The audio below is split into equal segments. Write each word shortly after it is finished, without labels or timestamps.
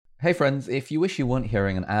Hey friends, if you wish you weren't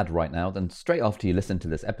hearing an ad right now, then straight after you listen to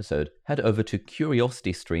this episode, head over to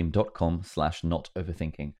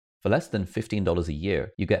curiositystream.com/notoverthinking. For less than $15 a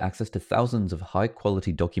year, you get access to thousands of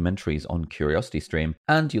high-quality documentaries on CuriosityStream,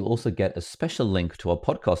 and you'll also get a special link to our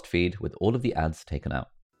podcast feed with all of the ads taken out.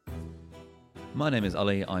 My name is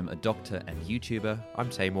Ali, I'm a doctor and YouTuber. I'm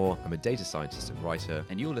Taimur, I'm a data scientist and writer,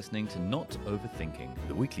 And you're listening to Not Overthinking.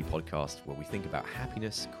 the weekly podcast where we think about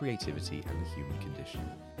happiness, creativity, and the human condition.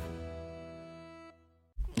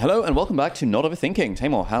 Hello and welcome back to Not Overthinking.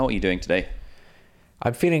 Taimur, how are you doing today?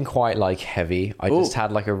 I'm feeling quite heavy. I just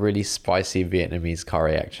had a really spicy Vietnamese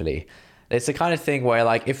curry actually. It's the kind of thing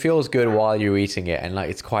where it feels good while you're eating it and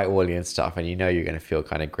it's quite oily and stuff and you're going to feel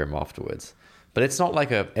kind of grim afterwards. But it's not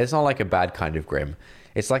like a bad kind of grim.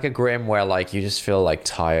 It's like a grim where you just feel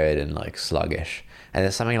tired and sluggish. And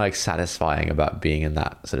there's something satisfying about being in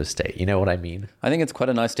that sort of state. You know what I mean? I think it's quite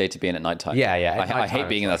a nice state to be in at nighttime. Yeah. I hate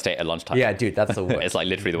being in that state at lunchtime. Yeah, dude, that's the worst. It's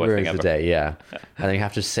literally the worst thing ever. The day, yeah. And then you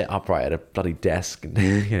have to sit upright at a bloody desk and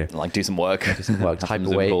do some work. Type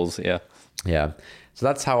away. Calls, yeah. Yeah. So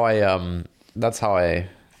that's how I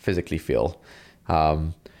physically feel. I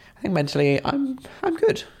think mentally I'm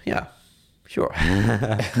good. Yeah. Sure.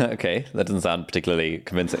 Okay, that doesn't sound particularly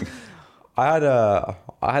convincing. I had a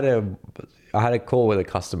call with a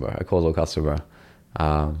causal customer,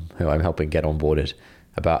 who I'm helping get onboarded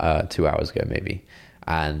about 2 hours ago maybe.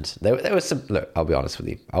 And there was some, look, I'll be honest with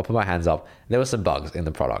you. I'll put my hands up. There were some bugs in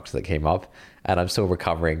the product that came up and I'm still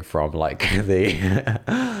recovering from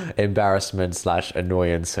the embarrassment /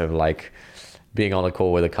 annoyance of being on a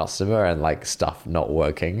call with a customer and stuff not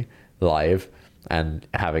working live and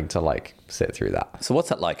having to sit through that. So what's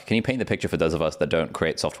that like? Can you paint the picture for those of us that don't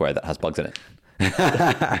create software that has bugs in it?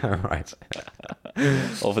 Right.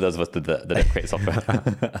 Or for those of us that don't create software.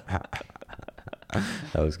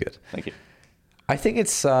 That was good. Thank you. I think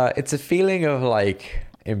it's a feeling of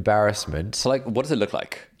embarrassment. So what does it look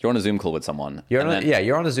like? You're on a Zoom call with someone. You're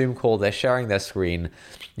on a Zoom call. They're sharing their screen.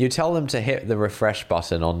 You tell them to hit the refresh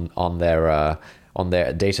button on their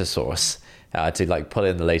data source to put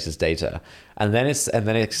in the latest data, and then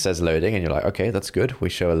it says loading, and you're like, okay, that's good. We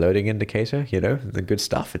show a loading indicator. The good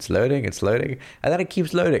stuff. It's loading, and then it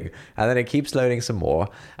keeps loading, and then it keeps loading some more,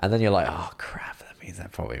 and then you're like, oh crap.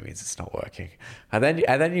 That probably means it's not working. And then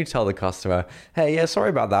you tell the customer, hey, yeah, sorry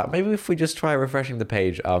about that. Maybe if we just try refreshing the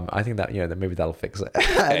page, I think that, then maybe that'll fix it.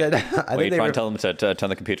 Okay. You try and tell them to turn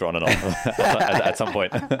the computer on and off at some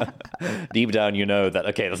point. Deep down, that,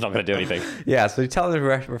 okay, that's not going to do anything. Yeah, so you tell them to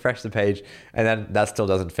refresh the page, and then that still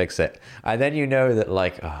doesn't fix it. And then that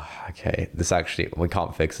okay, this actually, we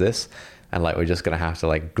can't fix this. And we're just going to have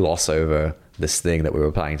to gloss over this thing that we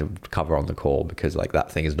were planning to cover on the call because that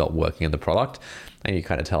thing is not working in the product. And you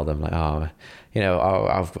kind of tell them our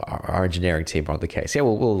engineering team are on the case. Yeah,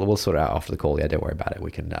 we'll sort it out after the call. Yeah, don't worry about it. We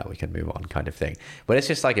can move on, kind of thing. But it's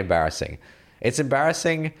just embarrassing. It's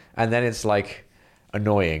embarrassing, and then it's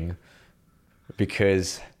annoying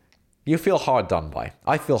because you feel hard done by.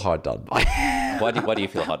 I feel hard done by. Why do you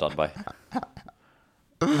feel hard done by?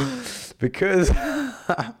 Because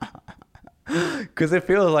it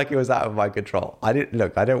feels like it was out of my control. I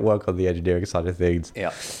don't work on the engineering side of things.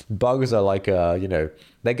 Yeah. Bugs are they're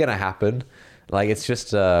going to happen. It's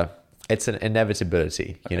just, it's an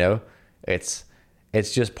inevitability, okay. It's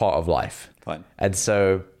just part of life. Fine. And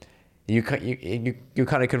so you're kind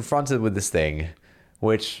of confronted with this thing,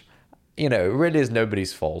 which, really is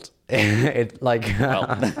nobody's fault. Well,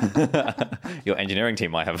 your engineering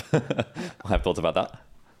team might have thoughts about that.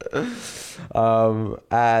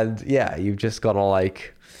 And yeah, you've just got to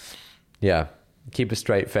keep a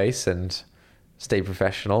straight face and stay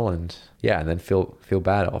professional and then feel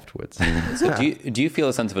bad afterwards. So do you feel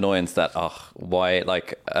a sense of annoyance that why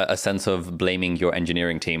a sense of blaming your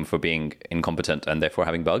engineering team for being incompetent and therefore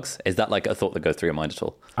having bugs? Is that a thought that goes through your mind at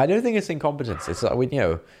all? I don't think it's incompetence. It's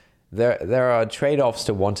there are trade-offs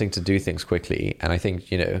to wanting to do things quickly, and I think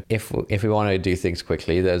if we want to do things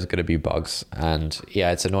quickly, there's going to be bugs, and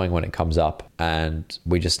it's annoying when it comes up, and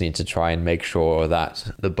we just need to try and make sure that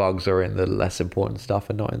the bugs are in the less important stuff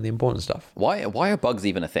and not in the important stuff. Why are bugs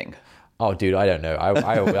even a thing? Oh, dude, I don't know. I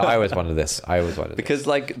always wanted this. Because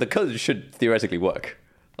the code should theoretically work.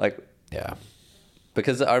 Yeah.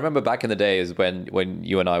 Because I remember back in the days when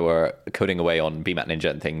you and I were coding away on BMAT Ninja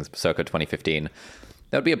and things, circa 2015.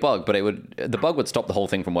 There would be a bug, but the bug would stop the whole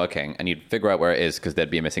thing from working, and you'd figure out where it is because there'd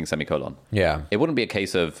be a missing semicolon. Yeah. It wouldn't be a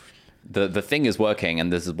case of the thing is working,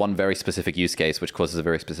 and this is one very specific use case which causes a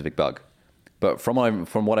very specific bug. But from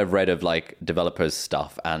what I've read of developers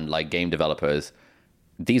stuff and game developers,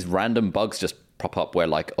 these random bugs just prop up where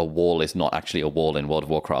like a wall is not actually a wall in World of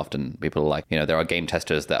Warcraft, and people are like, there are game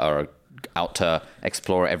testers that are out to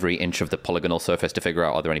explore every inch of the polygonal surface to figure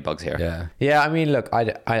out, are there any bugs here? Yeah. I mean, look,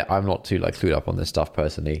 I'm not too like clued up on this stuff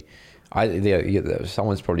personally.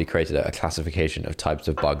 Someone's probably created a classification of types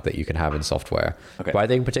of bug that you can have in software. Okay. But I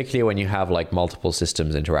think particularly when you have like multiple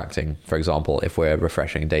systems interacting, for example, if we're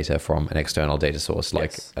refreshing data from an external data source,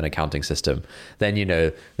 like an accounting system, then,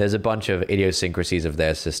 there's a bunch of idiosyncrasies of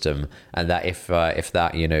their system. And that if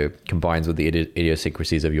that, combines with the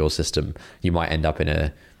idiosyncrasies of your system, you might end up in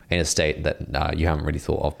a state that you haven't really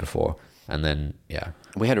thought of before. And then,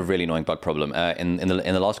 we had a really annoying bug problem in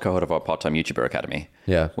the last cohort of our part-time YouTuber Academy.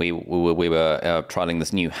 Yeah, we were trialing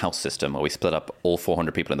this new house system where we split up all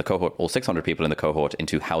 400 people in the cohort, all 600 people in the cohort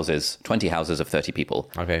into houses, 20 houses of 30 people.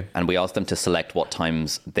 Okay, and we asked them to select what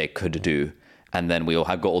times they could do, and then we all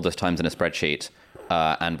got all those times in a spreadsheet.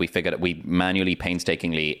 And we manually,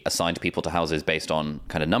 painstakingly assigned people to houses based on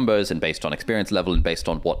kind of numbers and based on experience level and based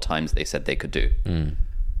on what times they said they could do.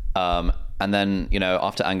 And then,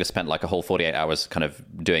 after Angus spent like a whole 48 hours kind of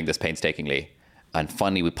doing this painstakingly, and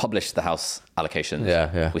finally we published the house allocations.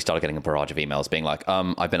 Yeah. We started getting a barrage of emails being like,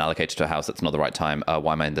 I've been allocated to a house that's not the right time.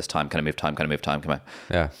 Why am I in this time? Can I move time? Can I move time? Come on.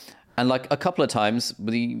 Yeah. And like a couple of times, for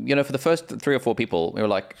the first 3 or 4 people, we were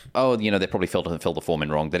like, they probably filled the form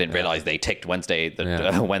in wrong. They didn't realize they ticked Wednesdays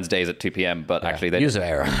at 2 p.m. But actually, they user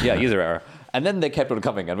error. Yeah, user error. And then they kept on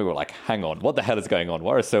coming, and we were like, hang on, what the hell is going on?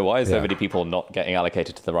 Why are so many people not getting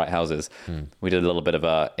allocated to the right houses? We did a little bit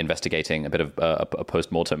of investigating, a bit of a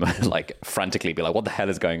post-mortem, like frantically be like, what the hell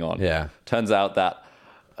is going on? Yeah. Turns out that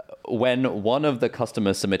when one of the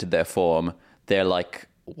customers submitted their form, their like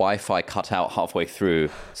Wi-Fi cut out halfway through,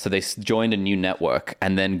 so they joined a new network,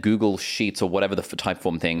 and then Google Sheets or whatever the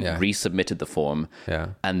Typeform thing resubmitted the form. Yeah.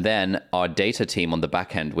 And then our data team on the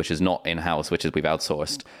back end, which is not in-house, which is we've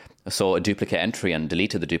outsourced, saw a duplicate entry and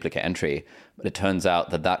deleted the duplicate entry. But it turns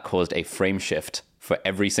out that caused a frame shift for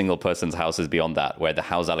every single person's houses beyond that, where the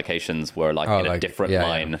house allocations were a different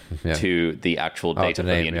line to the actual data for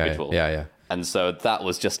the individual. Yeah. And so that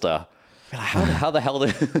was just how the hell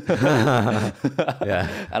did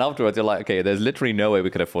And afterwards you're like, okay, there's literally no way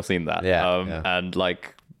we could have foreseen that. And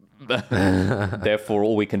like therefore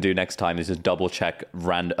all we can do next time is just double check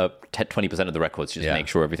 20% of the records, just make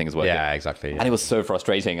sure everything is working. Yeah, exactly. And it was so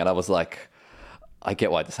frustrating, and I was like, I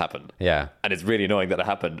get why this happened. Yeah. And it's really annoying that it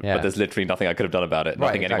happened, but there's literally nothing I could have done about it.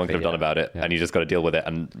 Nothing anyone could have done about it. And you just got to deal with it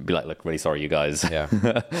and be like, look, really sorry, you guys. Yeah.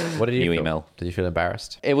 What did you New feel? email. Did you feel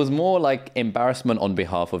embarrassed? It was more like embarrassment on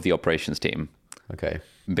behalf of the operations team. Okay.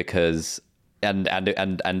 Because and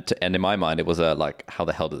in my mind it was a like, how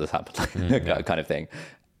the hell did this happen? kind of thing.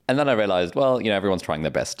 And then I realized, well, everyone's trying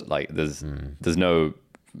their best. Like there's no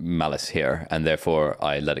malice here, and therefore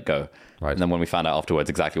I let it go. Right. And then when we found out afterwards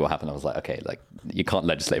exactly what happened, I was like, okay, like you can't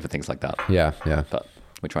legislate for things like that. Yeah. But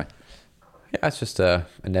we try. Yeah, it's just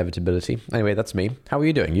inevitability. Anyway, that's me. How are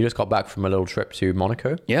you doing? You just got back from a little trip to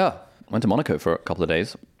Monaco? Yeah, went to Monaco for a couple of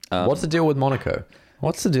days. What's the deal with Monaco?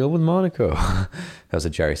 What's the deal with Monaco? That was a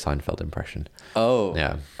Jerry Seinfeld impression. Oh,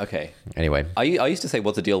 yeah. Okay. Anyway, I used to say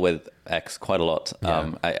 "What's the deal with X" quite a lot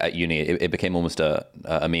at uni. It became almost a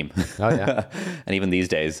meme. Oh yeah. And even these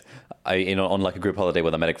days, on like a group holiday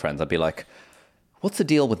with our medic friends, I'd be like, "What's the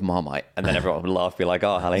deal with Marmite?" And then everyone would laugh, be like,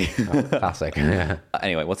 "Oh, Hallie." Classic. Yeah.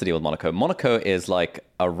 Anyway, what's the deal with Monaco? Monaco is like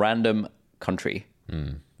a random country.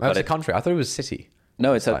 That's a country. I thought it was a city.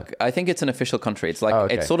 No, I think it's an official country. It's like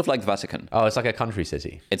it's sort of like the Vatican. Oh, it's like a country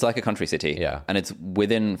city. It's like a country city. Yeah. And it's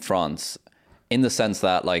within France in the sense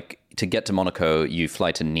that like to get to Monaco, you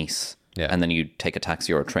fly to Nice. Yeah. And then you take a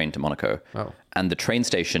taxi or a train to Monaco. Oh. And the train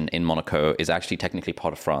station in Monaco is actually technically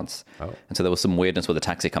part of France. Oh. And so there was some weirdness with the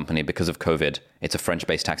taxi company because of COVID. It's a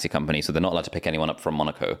French-based taxi company, so they're not allowed to pick anyone up from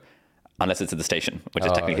Monaco. Unless it's at the station, which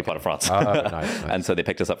is technically part of France. Oh, nice. And so they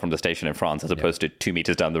picked us up from the station in France as opposed to 2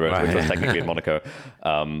 meters down the road, which was technically in Monaco.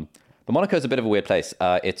 But Monaco is a bit of a weird place.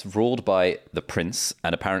 It's ruled by the prince,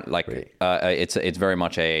 and apparently, it's very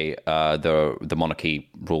much the monarchy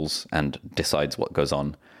rules and decides what goes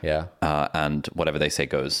on. Yeah. And whatever they say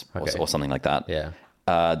goes, or something like that. Yeah.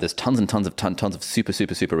 There's tons and tons of super,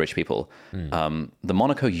 super, super rich people. The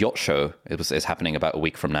Monaco Yacht Show is happening about a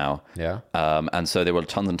week from now. Yeah. And so there were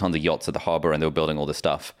tons and tons of yachts at the harbor, and they were building all this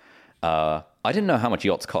stuff. I didn't know how much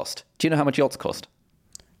yachts cost. Do you know how much yachts cost?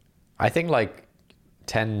 I think like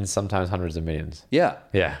 10, sometimes hundreds of millions. Yeah.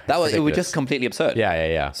 Yeah. It was just completely absurd.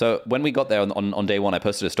 Yeah. So when we got there on day one, I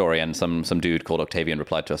posted a story, and some dude called Octavian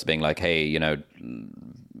replied to us being like, hey,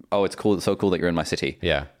 oh, it's cool. It's so cool that you're in my city.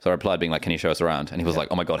 Yeah. So I replied being like, can you show us around? And he was like,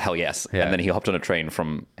 oh my God, hell yes. Yeah. And then he hopped on a train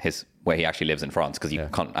from where he actually lives in France, because you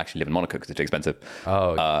can't actually live in Monaco because it's too expensive.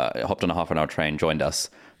 Oh. Hopped on a half-an-hour train, joined us,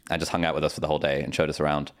 and just hung out with us for the whole day and showed us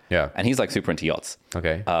around. Yeah. And he's like super into yachts.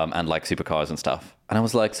 Okay. And like supercars and stuff. And I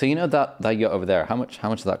was like, so you know that yacht over there, how much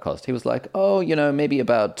does that cost? He was like, oh, you know, maybe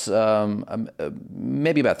about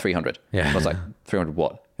 300. Yeah. I was like, 300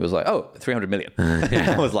 what? He was like, oh, 300 million.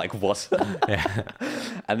 I was like, what? Yeah.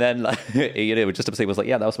 And then like, you know, just to say, was like,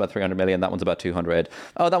 yeah, that was about 300 million. That one's about 200.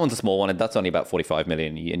 Oh, that one's a small one. And that's only about 45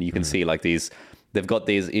 million. And you can see like they've got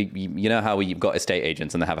these, you know how you've got estate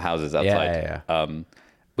agents and they have houses outside. Yeah.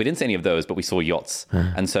 We didn't see any of those, but we saw yachts.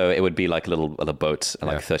 And so it would be like a little boat,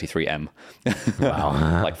 like 33M,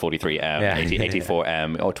 Wow. like 43M, Yeah.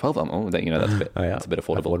 84M, or 12M. Oh, you know, that's a bit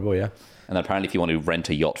affordable. Affordable, yeah. And then apparently if you want to rent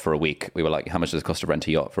a yacht for a week, we were like, how much does it cost to rent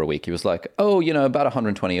a yacht for a week? He was like, oh, you know, about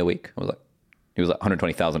 120 a week. He was like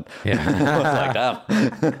 120,000. Yeah. I was like, damn.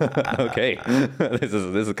 Okay. This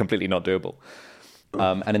is completely not doable.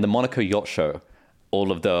 And in the Monaco Yacht Show,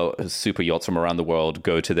 all of the super yachts from around the world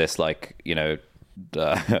go to this, like, you know,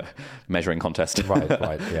 measuring contest.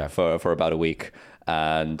 Right, yeah. for about a week.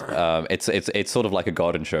 And it's sort of like a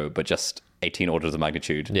garden show, but just 18 orders of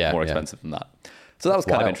magnitude more expensive than that. So that was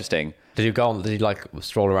kind of interesting. Did you like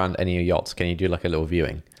stroll around any of your yachts? Can you do like a little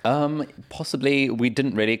viewing? Possibly. We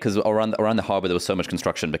didn't really, because around the harbor there was so much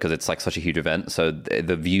construction because it's like such a huge event. So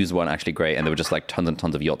the views weren't actually great, and there were just like tons and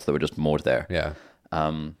tons of yachts that were just moored there. Yeah.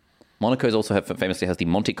 Monaco famously has the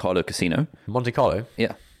Monte Carlo Casino. Monte Carlo?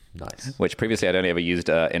 Yeah. Nice. Which previously I'd only ever used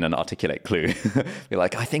in an articulate clue. You're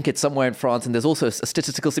like, I think it's somewhere in France, and there's also a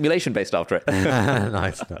statistical simulation based after it.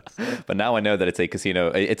 Nice. But now I know that it's a casino.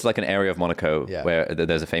 It's like an area of Monaco where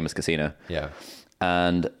there's a famous casino. Yeah.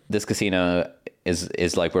 And this casino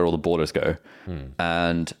is like where all the boarders go.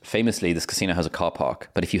 And famously, this casino has a car park.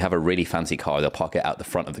 But if you have a really fancy car, they'll park it out the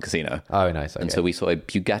front of the casino. Oh, nice. Okay. And so we saw a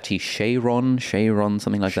Bugatti Chiron,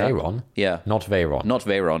 something like that. Chiron? Yeah. Not Veyron. Not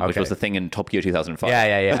Veyron, which Okay. was the thing in Top Gear 2005.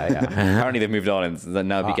 Yeah. Apparently they've moved on, and it's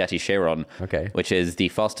now Bugatti Chiron, Okay. which is the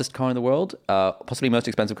fastest car in the world, possibly most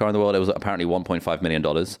expensive car in the world. It was apparently $1.5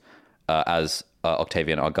 million, as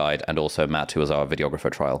Octavian, our guide, and also Matt, who was our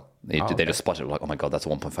videographer trial. They just spotted it, like, oh my God, that's a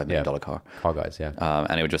 $1.5 million car. Car guys, yeah.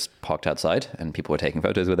 And it was just parked outside, and people were taking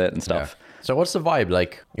photos with it and stuff. Yeah. So what's the vibe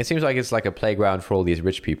like? It seems like it's like a playground for all these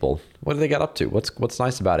rich people. What do they get up to? What's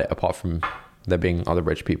nice about it, apart from there being other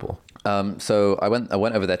rich people? So I went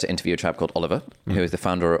over there to interview a chap called Oliver, who is the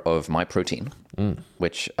founder of MyProtein,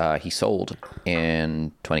 which he sold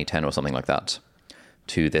in 2010 or something like that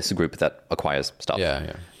to this group that acquires stuff.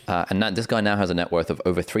 Yeah. And this guy now has a net worth of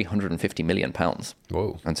over £350 million.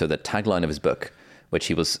 Whoa. And so the tagline of his book, which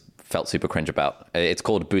he felt super cringe about, it's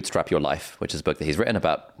called Bootstrap Your Life, which is a book that he's written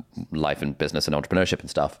about life and business and entrepreneurship and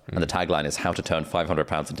stuff. And the tagline is how to turn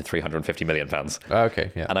 £500 into £350 million.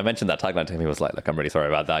 Okay, yeah. And I mentioned that tagline to him. He was like, "Look, I'm really sorry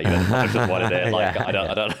about that. You know, I just wanted it. Like, I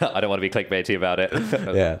don't want to be clickbaity about it."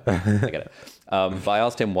 Yeah. I get it. But I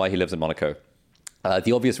asked him why he lives in Monaco.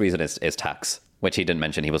 The obvious reason is tax, which he didn't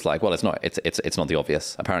mention. He was like, "Well, it's not. It's not the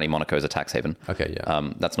obvious. Apparently, Monaco is a tax haven." Okay,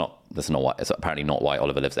 yeah. That's not why. It's apparently not why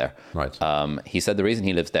Oliver lives there. Right. He said the reason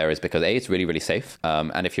he lives there is because it's really, really safe.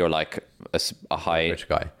 And if you're like a high Rich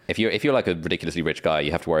guy. if you're like a ridiculously rich guy,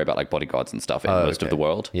 you have to worry about like bodyguards and stuff in most of the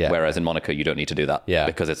world. Yeah. Whereas in Monaco, you don't need to do that. Yeah.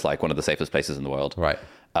 Because it's like one of the safest places in the world. Right.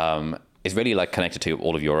 It's really like connected to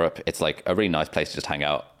all of Europe. It's like a really nice place to just hang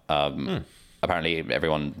out. Apparently,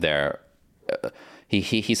 everyone there.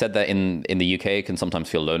 He said that in the UK it can sometimes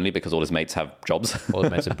feel lonely because all his mates have jobs. All the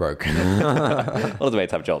mates are broke. All of the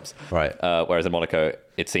mates have jobs. Right. Whereas in Monaco,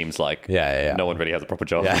 it seems like Yeah. no one really has a proper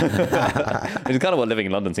job. Yeah. Which is kind of what living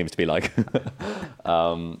in London seems to be like.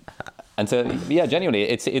 And so, yeah, genuinely,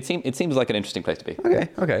 it seems like an interesting place to be.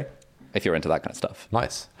 Okay. If you're into that kind of stuff.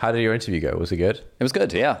 Nice. How did your interview go? Was it good? It was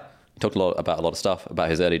good, yeah. He talked about a lot of stuff, about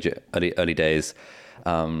his early days.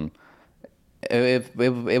 It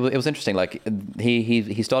was interesting. Like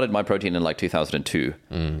he started MyProtein in like 2002,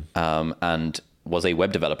 and was a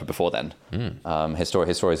web developer before then. His story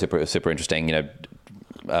is super interesting. You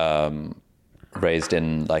know, raised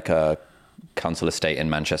in like a council estate in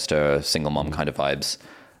Manchester, single mom kind of vibes.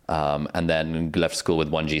 And then left school with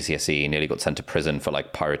 1 GCSE, nearly got sent to prison for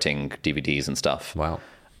like pirating DVDs and stuff. Wow.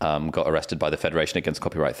 Got arrested by the Federation Against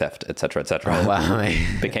Copyright Theft, etc., etc. Oh, wow.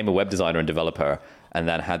 Became a web designer and developer, and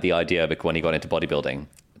then had the idea when he got into bodybuilding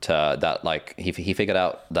that like he figured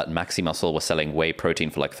out that Maxi Muscle was selling whey protein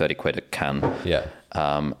for like 30 quid a can. Yeah.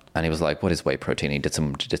 And he was like, what is whey protein? He did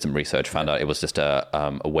some research, found out it was just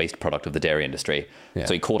a waste product of the dairy industry. Yeah.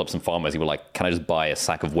 So he called up some farmers. He was like, can I just buy a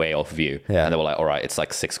sack of whey off of you? Yeah. And they were like, all right, it's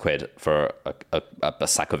like 6 quid for a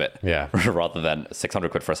sack of it. Yeah. Rather than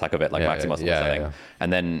 600 quid for a sack of it, like Maxi Muscle was selling. Yeah.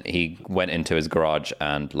 And then he went into his garage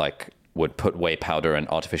and like would put whey powder and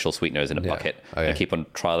artificial sweeteners in a bucket and keep on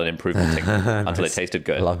trial and improving until it tasted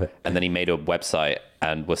good. Love it. And then he made a website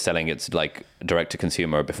and was selling it like direct to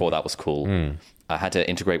consumer before that was cool. I had to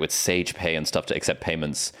integrate with Sage Pay and stuff to accept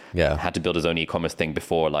payments. Yeah. Had to build his own e-commerce thing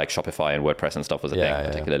before like Shopify and WordPress and stuff was a thing,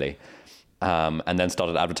 particularly. And then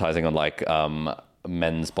started advertising on like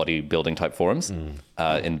men's bodybuilding type forums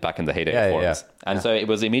back in the heyday of forums. And so it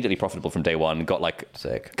was immediately profitable from day one. Got like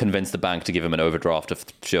convinced the bank to give him an overdraft of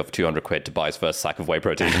 200 quid to buy his first sack of whey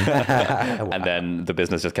protein. And then the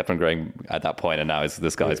business just kept on growing at that point, and now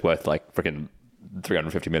this guy's worth like freaking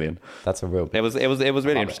 350 million. That's a real. It was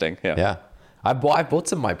really interesting. Yeah. I bought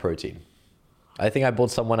some My Protein. I think I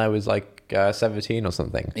bought some when I was like 17 or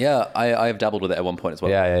something. Yeah, I've dabbled with it at one point as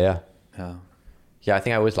well. Yeah. Yeah, I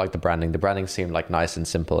think I always liked the branding. The branding seemed like nice and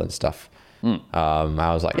simple and stuff. I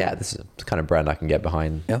was like, yeah, this is the kind of brand I can get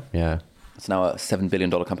behind. Yeah. It's now a $7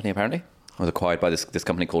 billion company, apparently. It was acquired by this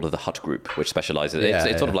company called the Hut Group, which specializes...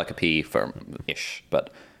 It's sort of like a PE firm-ish,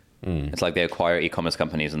 but it's like they acquire e-commerce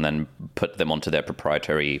companies and then put them onto their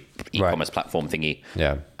proprietary e-commerce platform thingy,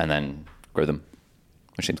 and then grow them,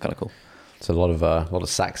 which seems kind of cool. It's a lot of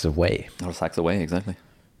sacks of whey. A lot of sacks of whey, exactly.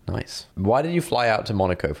 Nice. Why did you fly out to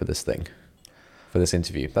Monaco for this thing? For this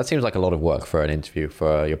interview? That seems like a lot of work for an interview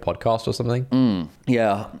for your podcast or something.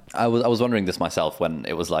 Yeah, I was wondering this myself when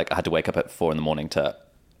it was like I had to wake up at 4 a.m.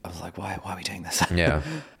 I was like, why are we doing this? Yeah.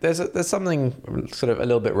 There's something sort of a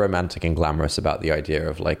little bit romantic and glamorous about the idea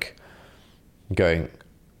of like going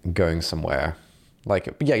somewhere. Like,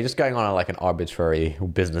 yeah, you're just going on like an arbitrary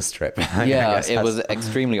business trip. Yeah, it was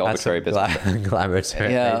extremely arbitrary business trip. Glamorous,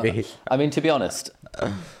 maybe. I mean, to be honest,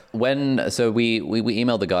 we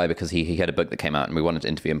emailed the guy because he had a book that came out and we wanted to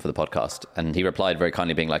interview him for the podcast, and he replied very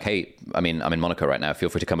kindly being like, hey, I'm in Monaco right now, feel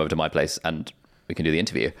free to come over to my place and we can do the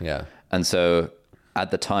interview. Yeah. And so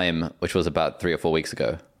at the time, which was about 3 or 4 weeks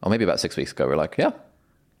ago, or maybe about 6 weeks ago, we're like, yeah,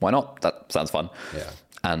 why not? That sounds fun. Yeah.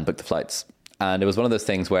 And booked the flights. And it was one of those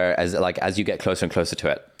things where as you get closer and closer to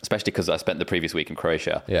it, especially because I spent the previous week in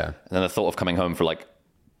Croatia. Yeah. And then the thought of coming home for like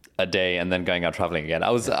a day and then going out traveling again.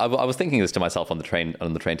 I was thinking this to myself on the train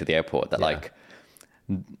to the airport that like,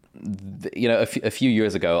 you know, a few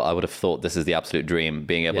years ago, I would have thought this is the absolute dream,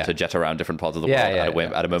 being able to jet around different parts of the world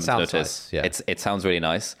at a moment's notice. Nice. Yeah. It sounds really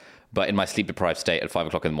nice. But in my sleep deprived state at 5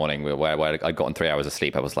 o'clock in the morning, where I'd gotten 3 hours of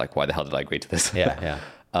sleep, I was like, why the hell did I agree to this? Yeah.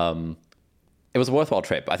 It was a worthwhile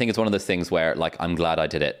trip. I think it's one of those things where like I'm glad I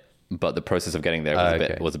did it, but the process of getting there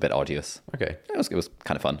was a bit arduous. Okay. It was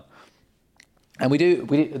kind of fun. And we do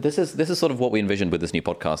this is sort of what we envisioned with this new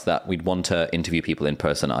podcast, that we'd want to interview people in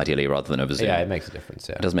person ideally rather than over Zoom. Yeah, it makes a difference.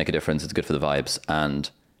 Yeah. It does make a difference. It's good for the vibes. And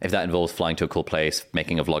if that involves flying to a cool place,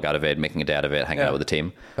 making a vlog out of it, making a day out of it, hanging out with the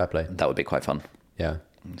team, fair play. That would be quite fun. Yeah.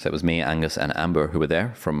 So it was me, Angus, and Amber who were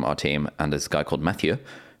there from our team, and this guy called Matthew,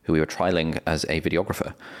 who we were trialing as a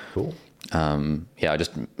videographer. Cool. I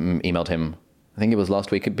just emailed him, I think it was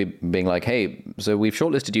last week, being like, hey, so we've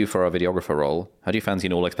shortlisted you for our videographer role. How do you fancy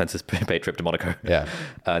an all expenses paid trip to Monaco? Yeah.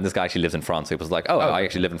 And this guy actually lives in France. So he was like, I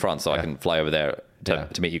actually live in France, so I can fly over there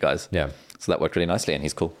to meet you guys. Yeah. So that worked really nicely, and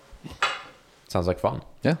he's cool. Sounds like fun.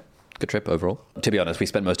 Yeah. Good trip overall. To be honest, we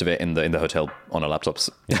spent most of it in the hotel on our laptops.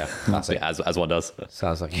 Yeah, classic. as one does.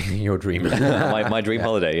 Sounds like your dream. my dream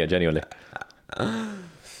holiday, yeah, genuinely.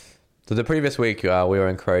 So the previous week, we were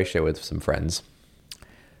in Croatia with some friends.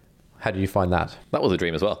 How did you find that? That was a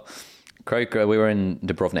dream as well. We were in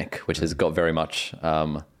Dubrovnik, which has got very much,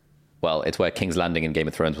 it's where King's Landing in Game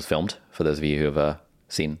of Thrones was filmed, for those of you who have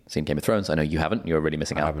seen Game of Thrones. I know you haven't. You're really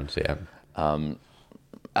missing out. I haven't, yeah.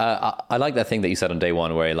 I like that thing that you said on day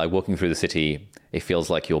one, where like walking through the city, it feels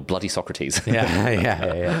like you're bloody Socrates.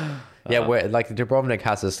 Yeah, where like Dubrovnik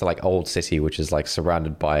has this like old city, which is like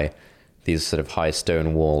surrounded by these sort of high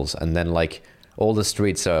stone walls, and then like all the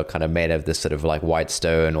streets are kind of made of this sort of like white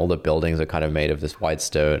stone. All the buildings are kind of made of this white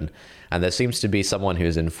stone, and there seems to be someone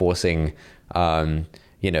who's enforcing, some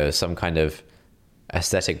kind of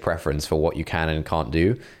aesthetic preference for what you can and can't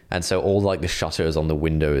do. And so all like the shutters on the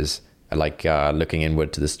windows, like looking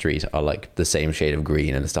inward to the street, are like the same shade of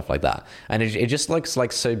green and stuff like that. And it just looks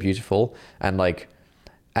like so beautiful and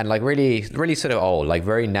really, really sort of old, like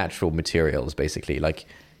very natural materials, basically. Like,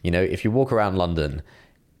 you know, if you walk around London,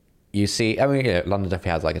 you see, I mean, London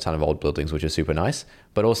definitely has like a ton of old buildings, which is super nice.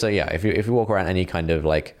 But also, yeah, if you walk around any kind of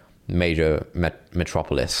like major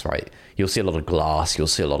metropolis, right, you'll see a lot of glass, you'll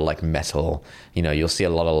see a lot of like metal, you'll see a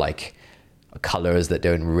lot of like colors that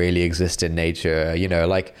don't really exist in nature,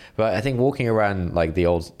 like. But I think walking around like the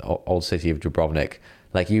old city of Dubrovnik,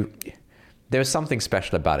 like there's something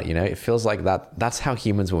special about it, it feels like that's how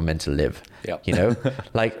humans were meant to live.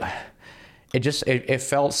 Like it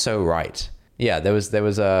felt so right. Yeah, there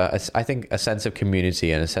was I think a sense of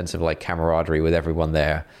community and a sense of like camaraderie with everyone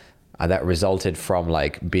there, that resulted from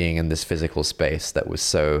like being in this physical space that was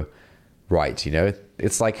so right.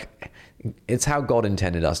 It's like, it's how God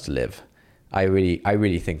intended us to live. I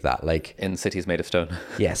really think that, like, in cities made of stone.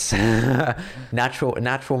 Yes.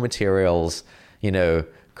 natural materials,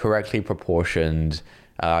 correctly proportioned,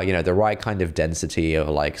 the right kind of density of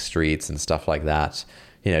like streets and stuff like that.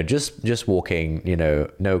 Just walking,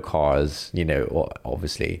 no cars,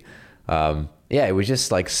 obviously. Yeah, it was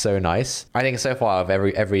just like so nice. I think so far of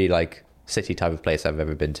every like city type of place I've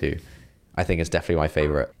ever been to, I think it's definitely my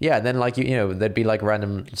favorite. Yeah, and then like there'd be like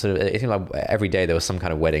random sort of, it seemed like every day there was some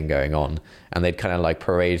kind of wedding going on, and they'd kind of like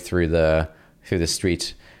parade through the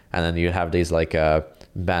street, and then you'd have these like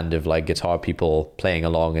band of like guitar people playing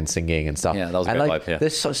along and singing and stuff. Yeah, that was a great like, vibe. Yeah,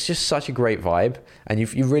 there's just such a great vibe, and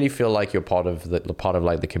you really feel like you're part of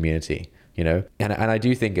like the community, and I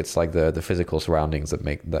do think it's like the physical surroundings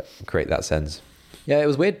that create that sense. Yeah, it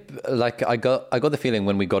was weird. Like I got the feeling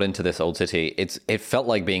when we got into this old city, it felt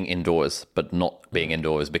like being indoors, but not being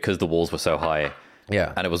indoors because the walls were so high.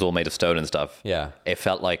 Yeah. And it was all made of stone and stuff. Yeah. It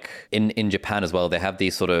felt like in Japan as well, they have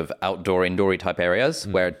these sort of indoor-y type areas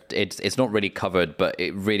where it's not really covered, but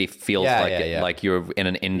it really feels like you're in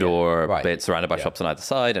an indoor bit surrounded by shops on either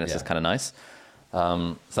side, and it's just kind of nice.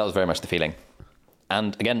 So that was very much the feeling.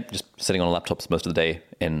 And again, just sitting on laptops most of the day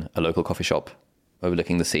in a local coffee shop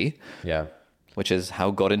overlooking the sea. Yeah. Which is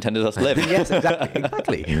how God intended us to live. Yes,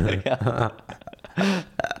 exactly.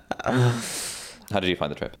 How did you find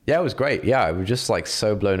the trip? Yeah, it was great. Yeah, I was just like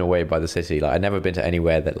so blown away by the city. Like I'd never been to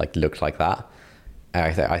anywhere that like looked like that.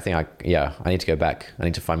 And I think I need to go back. I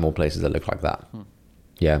need to find more places that look like that.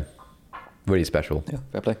 Yeah, really special. Yeah,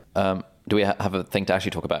 fair play. Do we have a thing to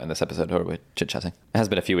actually talk about in this episode, or are we chit-chatting? It has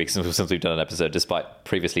been a few weeks since we've done an episode, despite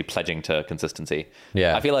previously pledging to consistency.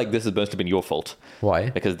 Yeah. I feel like this has mostly been your fault.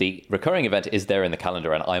 Why? Because the recurring event is there in the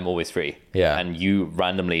calendar, and I'm always free. Yeah. And you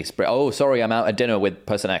randomly oh, sorry, I'm out at dinner with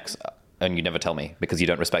person X, and you never tell me because you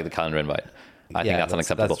don't respect the calendar invite. I think that's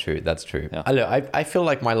unacceptable. That's true. Yeah. Look, I feel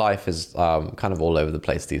like my life is kind of all over the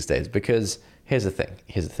place these days because here's the thing,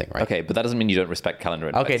 right? Okay, but that doesn't mean you don't respect calendar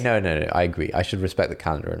invites. Okay, no, I agree. I should respect the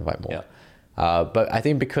calendar invite more. Yeah. But I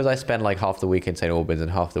think because I spend like half the week in St. Albans and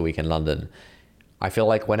half the week in London, I feel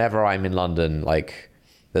like whenever I'm in London, like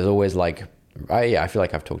there's always like, I feel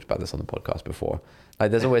like I've talked about this on the podcast before.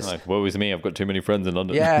 Like there's always like, woe is me, I've got too many friends in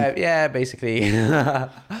London. Yeah, basically.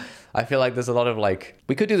 I feel like there's a lot of like...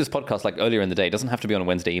 We could do this podcast like earlier in the day. It doesn't have to be on a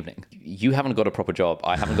Wednesday evening. You haven't got a proper job.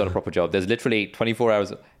 I haven't got a proper job. There's literally 24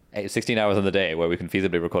 hours, 16 hours in the day where we can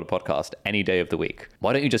feasibly record a podcast any day of the week.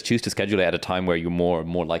 Why don't you just choose to schedule it at a time where you're more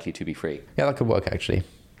likely to be free? Yeah, that could work actually.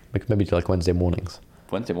 We could maybe do like Wednesday mornings.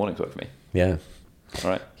 Wednesday mornings work for me. Yeah. All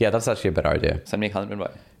right. Yeah, that's actually a better idea. Send me a calendar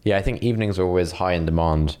invite. Yeah, I think evenings are always high in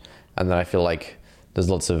demand. And then I feel like there's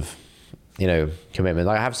lots of, commitment.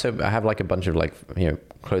 Like I have like a bunch of like,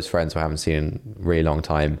 close friends who I haven't seen in a really long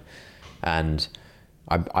time. And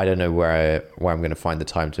I don't know where I'm going to find the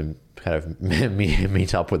time to kind of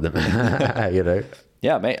meet up with them,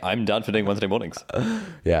 Yeah, mate, I'm down for doing Wednesday mornings.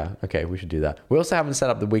 Yeah, okay, we should do that. We also haven't set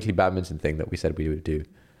up the weekly badminton thing that we said we would do.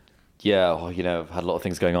 Yeah, well, I've had a lot of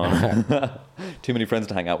things going on. Too many friends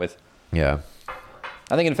to hang out with. Yeah.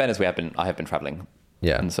 I think in fairness, I have been traveling.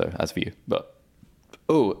 Yeah. And so, as for you. But,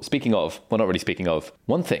 not really speaking of,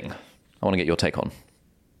 one thing I want to get your take on,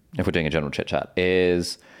 if we're doing a general chit chat,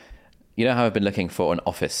 is, how I've been looking for an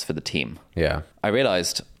office for the team? Yeah. I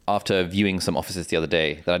realized after viewing some offices the other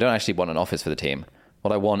day that I don't actually want an office for the team.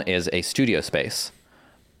 What I want is a studio space,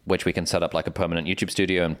 which we can set up like a permanent YouTube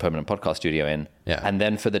studio and permanent podcast studio in. Yeah. And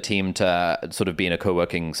then for the team to sort of be in a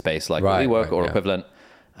co-working space like WeWork or equivalent,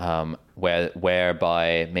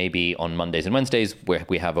 whereby maybe on Mondays and Wednesdays where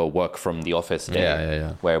we have a work from the office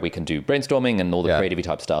day where we can do brainstorming and all the creative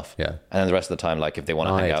type stuff. Yeah. And then the rest of the time, like if they want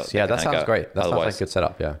to hang out. Yeah, that sounds great. That sounds like a good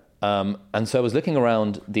setup, yeah. And so I was looking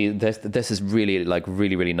around. There's this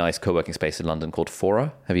really nice co-working space in London called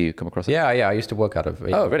Fora. Have you come across it? Yeah. I used to work out of.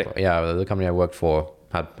 Oh, really? Yeah, the company I worked for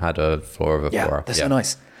had a floor of a Fora. That's so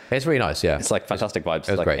nice. It's really nice. Yeah, it's like fantastic vibes.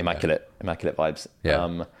 It's like great, immaculate vibes.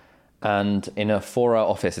 Yeah. And in a Fora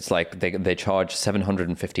office, it's like they charge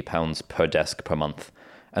 £750 per desk per month.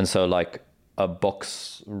 And so like a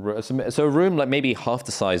box, so a room like maybe half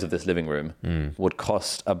the size of this living room would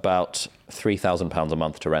cost about £3,000 a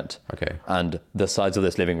month to rent. Okay. And the size of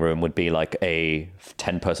this living room would be like a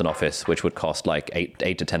 10-person office, which would cost like eight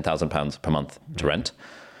to £10,000 per month to rent.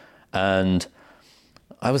 And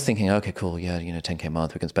I was thinking, okay, cool, yeah, 10K a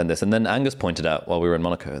month, we can spend this. And then Angus pointed out while we were in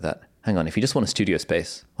Monaco that, hang on, if you just want a studio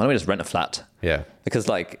space, why don't we just rent a flat? Yeah. Because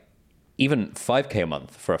like even 5K a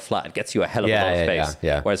month for a flat gets you a hell of a lot of space.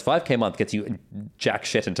 Yeah. Whereas 5K a month gets you jack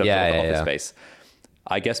shit in terms of office space.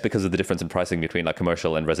 I guess because of the difference in pricing between like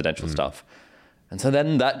commercial and residential stuff. And so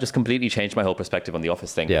then that just completely changed my whole perspective on the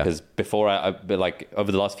office thing. Yeah. Because before like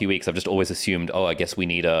over the last few weeks, I've just always assumed, I guess we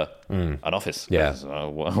need an office. Yeah.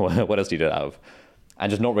 What else do you do it out of? And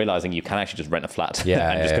just not realizing you can actually just rent a flat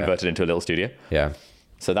and just convert it into a little studio. Yeah.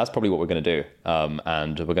 So that's probably what we're going to do.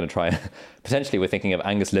 And we're going to try, potentially we're thinking of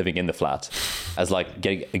Angus living in the flat as like,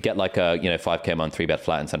 get like a, 5K a month, 3-bed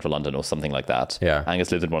flat in central London or something like that. Yeah.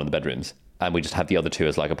 Angus lives in one of the bedrooms and we just have the other two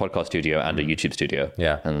as like a podcast studio and a YouTube studio.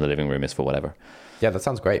 Yeah. And the living room is for whatever. Yeah, that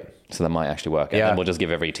sounds great. So that might actually work. And then we'll just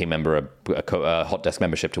give every team member a hot desk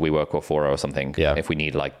membership to WeWork or Fora or something. Yeah. If we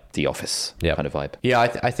need like the office kind of vibe. Yeah,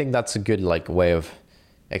 I think that's a good like way of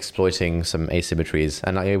exploiting some asymmetries.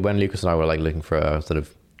 And when Lucas and I were like looking for a sort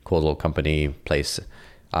of causal company place,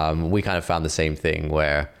 we kind of found the same thing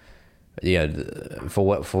where,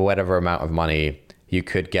 for whatever amount of money, you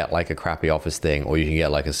could get like a crappy office thing, or you can get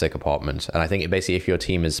like a sick apartment. And I think basically if your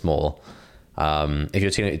team is small, if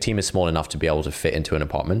your team is small enough to be able to fit into an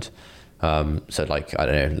apartment, so like, I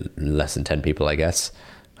don't know, less than 10 people, I guess,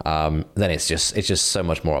 then it's just so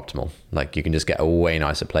much more optimal. Like you can just get a way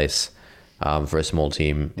nicer place for a small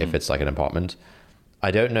team if it's like an apartment. I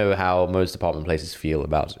don't know how most apartment places feel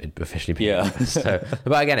about it officially being office. So,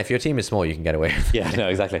 but again, if your team is small, you can get away with it. Yeah, no,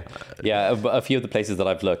 exactly. Yeah, a few of the places that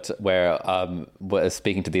I've looked where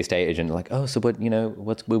speaking to the estate agent, like, so what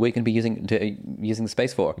we can be using the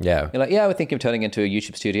space for? Yeah. You're like, we're thinking of turning into a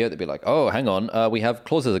YouTube studio. They'd be like, hang on, we have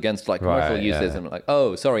clauses against like commercial uses. And I'm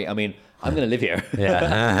like, sorry, I mean, I'm going to live here.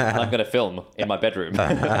 Yeah. I'm going to film in my bedroom,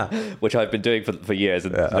 which I've been doing for years,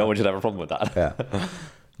 and no one should have a problem with that. Yeah.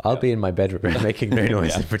 I'll be in my bedroom making no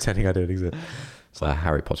noise and pretending I don't exist. It's a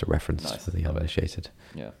Harry Potter reference for the uninitiated.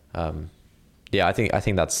 Yeah. I think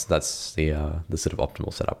that's the sort of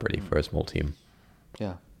optimal setup really for a small team.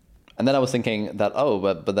 Yeah. And then I was thinking that,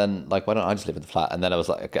 but then like, why don't I just live in the flat? And then I was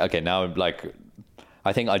like, okay, now I'm like,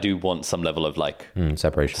 I think I do want some level of like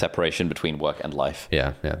separation between work and life.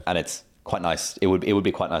 Yeah. And it's quite nice. It would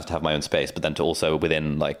be quite nice to have my own space, but then to also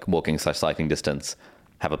within like walking/cycling distance,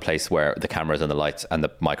 have a place where the cameras and the lights and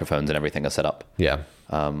the microphones and everything are set up. Yeah.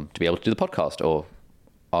 To be able to do the podcast or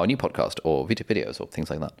our new podcast or videos or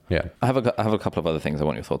things like that. Yeah. I have a couple of other things I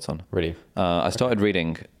want your thoughts on. Really? I started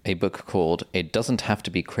reading a book called It Doesn't Have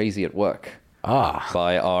to Be Crazy at Work.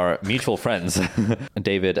 By our mutual friends,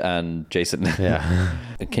 David and Jason. Yeah.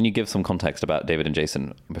 Can you give some context about David and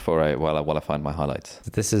Jason while I find my highlights?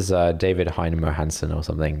 This is David Heinemeier Hansen or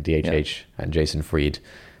something, DHH, and Jason Fried.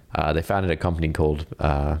 They founded a company called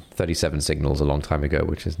 37 Signals a long time ago,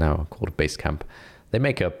 which is now called Basecamp. They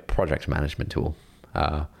make a project management tool,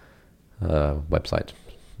 website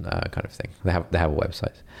kind of thing. They have a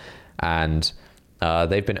website, and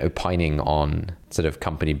they've been opining on sort of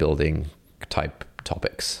company building type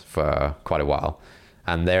topics for quite a while,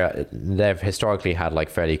 and they've historically had like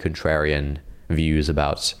fairly contrarian views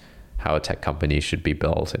about how a tech company should be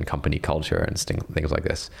built and company culture and things like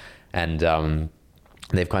this, and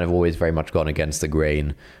they've kind of always very much gone against the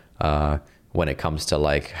grain when it comes to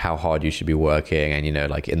like how hard you should be working. And,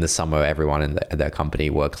 like in the summer, everyone in their company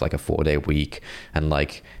works like a 4-day week, and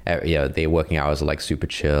like, their working hours are like super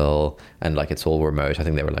chill, and like it's all remote. I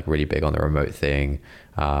think they were like really big on the remote thing,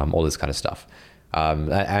 all this kind of stuff.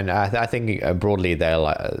 And I think broadly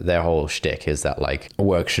their whole shtick is that like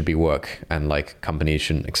work should be work, and like companies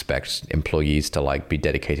shouldn't expect employees to like be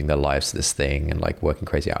dedicating their lives to this thing and like working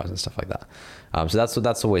crazy hours and stuff like that. So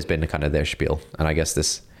that's always been kind of their spiel. And I guess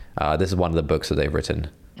this is one of the books that they've written,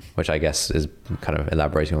 which I guess is kind of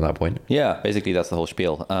elaborating on that point. Yeah, basically that's the whole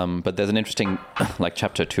spiel. But there's an interesting like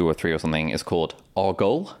chapter 2 or 3 or something is called Our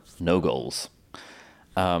Goal, No Goals.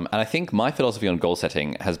 And I think my philosophy on goal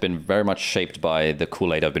setting has been very much shaped by the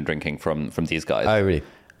Kool-Aid I've been drinking from these guys. Oh, really?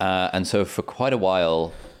 And so for quite a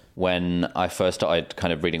while, when I first started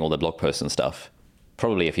kind of reading all the blog posts and stuff,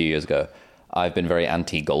 probably a few years ago, I've been very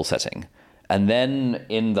anti-goal setting. And then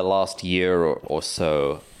in the last year or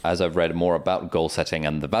so, as I've read more about goal setting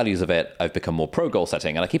and the values of it, I've become more pro-goal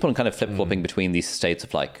setting. And I keep on kind of flip-flopping between these states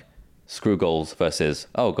of like, screw goals versus,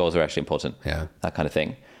 goals are actually important. Yeah. That kind of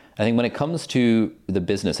thing. I think when it comes to the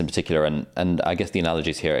business in particular, and I guess the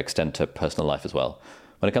analogies here extend to personal life as well.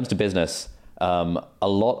 When it comes to business, a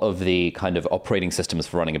lot of the kind of operating systems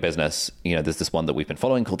for running a business, there's this one that we've been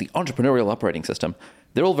following called the entrepreneurial operating system.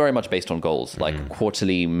 They're all very much based on goals, like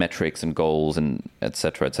quarterly metrics and goals and et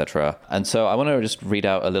cetera, et cetera. And so I want to just read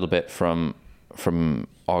out a little bit from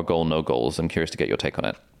our goal, no goals. I'm curious to get your take on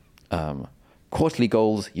it. Quarterly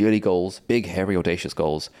goals, yearly goals, big, hairy, audacious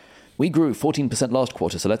goals. We grew 14% last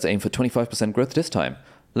quarter, so let's aim for 25% growth this time.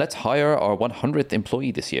 Let's hire our 100th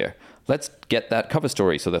employee this year. Let's get that cover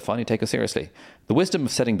story so they'll finally take us seriously. The wisdom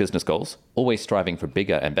of setting business goals, always striving for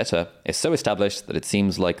bigger and better, is so established that it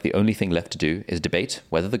seems like the only thing left to do is debate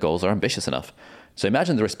whether the goals are ambitious enough. So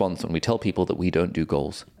imagine the response when we tell people that we don't do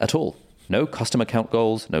goals at all. No customer count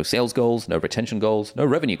goals, no sales goals, no retention goals, no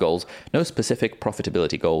revenue goals, no specific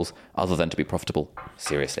profitability goals other than to be profitable.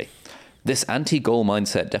 Seriously. This anti-goal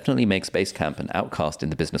mindset definitely makes Basecamp an outcast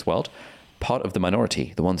in the business world, part of the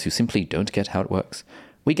minority, the ones who simply don't get how it works.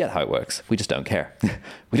 We get how it works, we just don't care.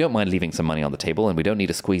 We don't mind leaving some money on the table, and we don't need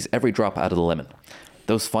to squeeze every drop out of the lemon.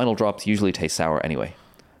 Those final drops usually taste sour anyway.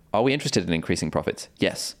 Are we interested in increasing profits?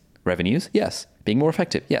 Yes. Revenues? Yes. Being more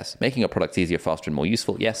effective? Yes. Making our products easier, faster, and more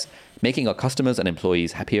useful? Yes. Making our customers and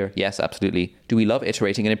employees happier? Yes, absolutely. Do we love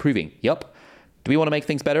iterating and improving? Yup. Do we want to make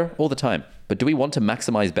things better? All the time. But do we want to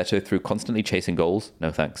maximize better through constantly chasing goals?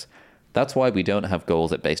 No thanks. That's why we don't have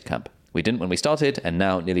goals at Basecamp. We didn't when we started, and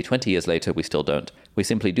now, nearly 20 years later, we still don't. We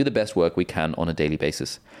simply do the best work we can on a daily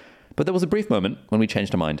basis. But there was a brief moment when we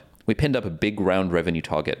changed our mind. We pinned up a big round revenue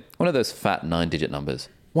target, one of those fat 9-digit numbers.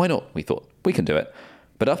 Why not? We thought. We can do it.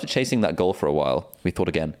 But after chasing that goal for a while, we thought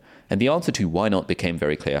again. And the answer to why not became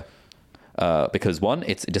very clear. Because one,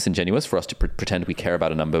 it's disingenuous for us to pretend we care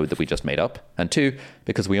about a number that we just made up. And two,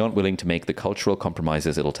 because we aren't willing to make the cultural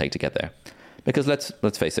compromises it'll take to get there. Because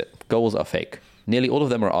let's face it, goals are fake. Nearly all of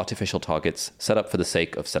them are artificial targets set up for the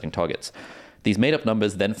sake of setting targets. These made-up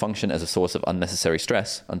numbers then function as a source of unnecessary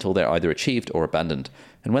stress until they're either achieved or abandoned.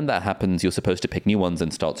 And when that happens, you're supposed to pick new ones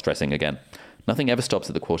and start stressing again. Nothing ever stops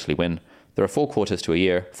at the quarterly win. There are 4 quarters to a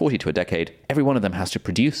year, 40 to a decade. Every one of them has to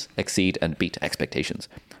produce, exceed, and beat expectations.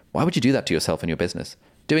 Why would you do that to yourself and your business?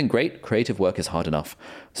 Doing great, creative work is hard enough.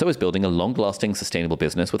 So is building a long-lasting, sustainable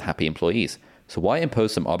business with happy employees. So why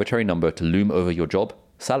impose some arbitrary number to loom over your job,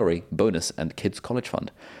 salary, bonus, and kids' college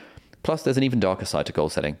fund? Plus, there's an even darker side to goal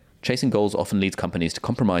setting. Chasing goals often leads companies to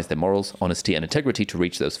compromise their morals, honesty, and integrity to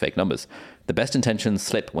reach those fake numbers. The best intentions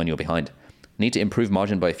slip when you're behind. Need to improve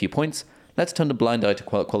margin by a few points? Let's turn a blind eye to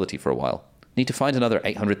quality for a while. Need to find another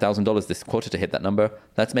 $800,000 this quarter to hit that number?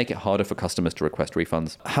 Let's make it harder for customers to request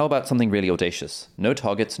refunds. How about something really audacious? No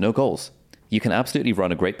targets, no goals. You can absolutely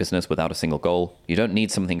run a great business without a single goal. You don't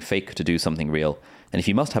need something fake to do something real. And if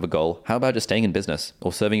you must have a goal, how about just staying in business,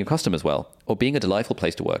 or serving your customers well, or being a delightful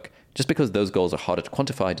place to work? Just because those goals are harder to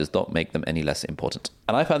quantify does not make them any less important.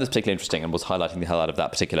 And I found this particularly interesting and was highlighting the hell out of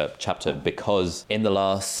that particular chapter because in the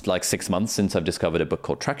last 6 months since I've discovered a book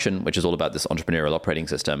called Traction, which is all about this entrepreneurial operating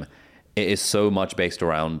system, it is so much based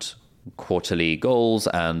around quarterly goals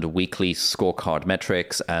and weekly scorecard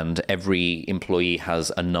metrics, and every employee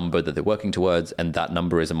has a number that they're working towards, and that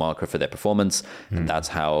number is a marker for their performance. And that's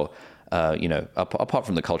how, apart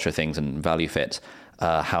from the culture things and value fit,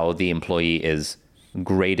 how the employee is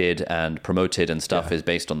graded and promoted and stuff is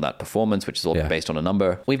based on that performance, which is all based on a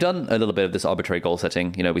number. We've done a little bit of this arbitrary goal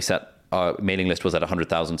setting. We set our mailing list was at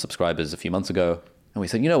 100,000 subscribers a few months ago, and we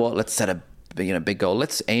said, you know what, let's set a big goal.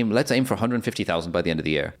 Let's aim for 150,000 by the end of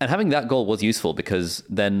the year. And having that goal was useful because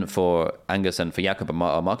then for Angus and for Jakob,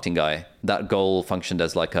 our marketing guy, that goal functioned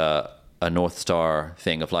as a North Star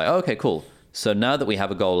thing of okay, cool. So now that we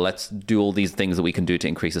have a goal, let's do all these things that we can do to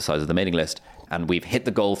increase the size of the mailing list. And we've hit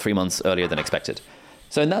the goal 3 months earlier than expected.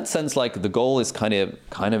 So in that sense, the goal is kind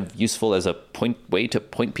of useful as a way to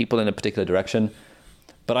point people in a particular direction.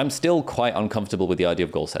 But I'm still quite uncomfortable with the idea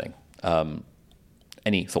of goal setting.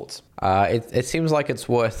 Any thoughts? It seems like it's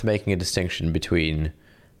worth making a distinction between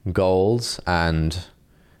goals and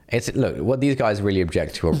look, what these guys really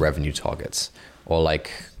object to are revenue targets or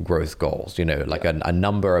growth goals, a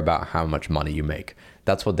number about how much money you make.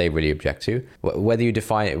 That's what they really object to. Whether you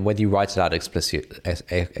define it, whether you write it out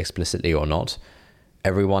explicitly or not,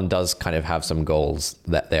 everyone does kind of have some goals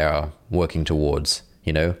that they're working towards.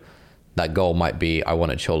 That goal might be, I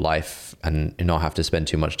want a chill life and not have to spend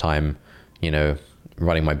too much time,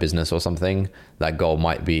 running my business or something. That goal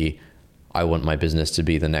might be, I want my business to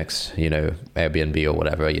be the next, Airbnb or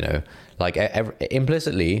whatever,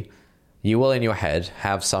 implicitly, you will in your head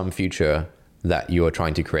have some future that you are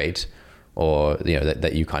trying to create or,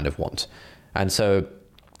 that you kind of want. And so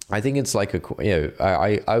I think it's like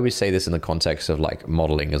I always say this in the context of like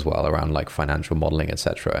modeling as well, around like financial modeling,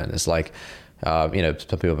 etc. And it's like, some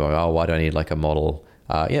people go, oh, why do I need like a model?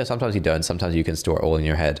 Sometimes you don't. Sometimes you can store it all in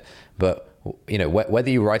your head. But whether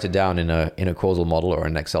you write it down in a causal model or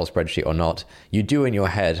an Excel spreadsheet or not, you do in your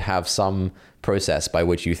head have some process by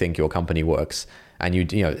which you think your company works. And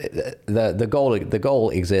the goal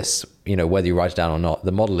exists, whether you write it down or not.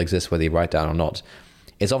 The model exists whether you write it down or not.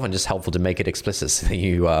 It's often just helpful to make it explicit so that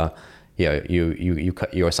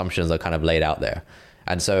your assumptions are kind of laid out there.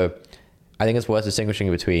 And so I think it's worth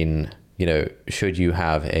distinguishing between, should you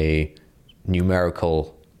have a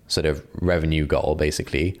numerical sort of revenue goal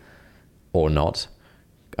basically or not,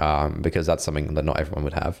 because that's something that not everyone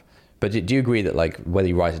would have. But do you agree that like whether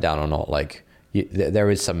you write it down or not, like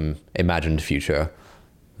there is some imagined future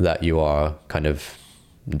that you are kind of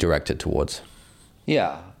directed towards?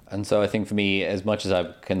 Yeah. And so I think for me, as much as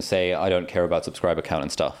I can say I don't care about subscriber count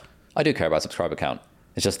and stuff, I do care about subscriber count.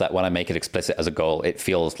 It's just that when I make it explicit as a goal, it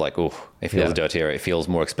feels like, it feels dirtier. It feels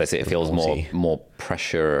more explicit. It feels more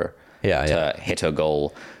pressure to hit a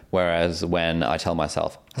goal. Whereas when I tell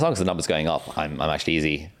myself, as long as the number's going up, I'm actually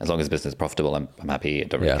easy. As long as the business is profitable, I'm happy. I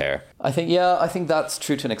don't really care. I think that's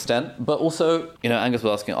true to an extent. But also, Angus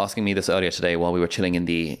was asking me this earlier today while we were chilling in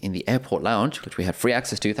the airport lounge, which we had free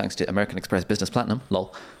access to thanks to American Express Business Platinum.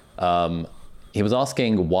 Lol. He was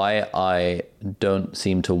asking why I don't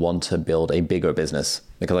seem to want to build a bigger business,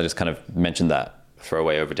 because I just kind of mentioned that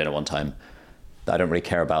throwaway over dinner one time, that I don't really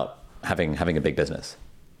care about having a big business.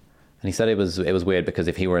 And he said it was weird because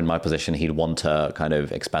if he were in my position, he'd want to kind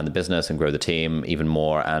of expand the business and grow the team even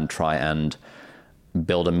more and try and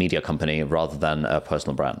build a media company rather than a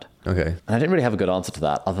personal brand. Okay. And I didn't really have a good answer to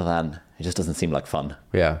that other than it just doesn't seem like fun.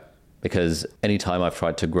 Yeah. Because anytime I've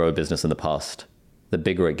tried to grow a business in the past, the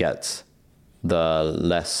bigger it gets, the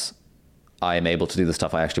less I am able to do the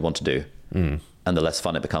stuff I actually want to do. And the less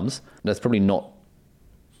fun it becomes. That's probably not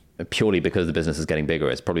purely because the business is getting bigger.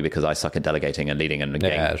 It's probably because I suck at delegating and leading and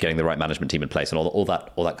getting the right management team in place and all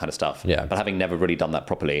that kind of stuff. Yeah. But having never really done that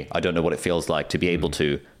properly, I don't know what it feels like to be able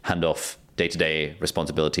to hand off day-to-day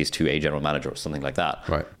responsibilities to a general manager or something like that.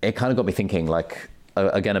 Right. It kind of got me thinking, like,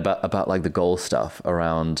 again, about like the goal stuff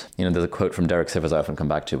around, there's a quote from Derek Sivers I often come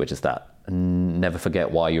back to, which is that never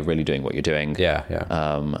forget why you're really doing what you're doing.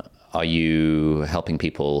 Are you helping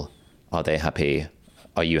people? Are they happy?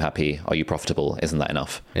 Are you happy? Are you profitable? Isn't that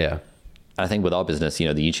enough? Yeah. And I think with our business, the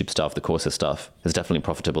YouTube stuff, the courses stuff is definitely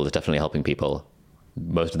profitable. It's definitely helping people.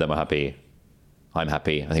 Most of them are happy. I'm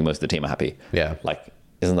happy. I think most of the team are happy. Yeah. Like,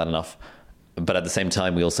 isn't that enough? But at the same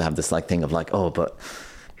time, we also have this like thing of like, but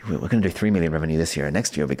we're going to do 3 million revenue this year.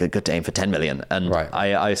 Next year, it'll be good to aim for 10 million. And right.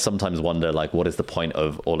 I sometimes wonder, like, what is the point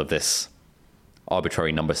of all of this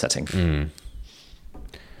arbitrary number setting?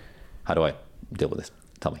 How do I deal with this?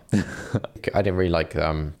 Tell me. I didn't really like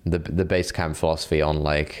the Basecamp philosophy on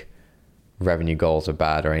like revenue goals are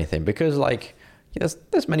bad or anything, because like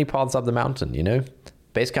there's many paths up the mountain.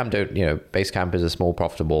 Basecamp is a small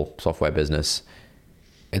profitable software business.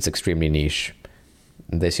 It's extremely niche.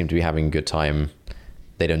 They seem to be having a good time.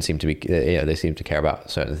 They don't seem to be, they seem to care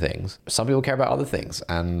about certain things. Some people care about other things.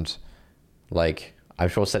 And like, I'm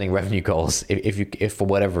sure setting revenue goals, if for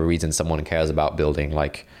whatever reason someone cares about building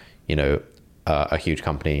like, a huge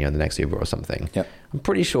company in the next Uber or something, yep. I'm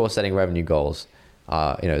pretty sure setting revenue goals,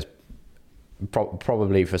 is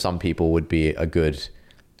probably for some people would be a good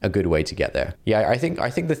way to get there. Yeah, I think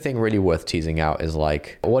the thing really worth teasing out is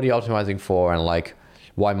like, what are you optimizing for, and like,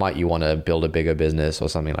 why might you want to build a bigger business or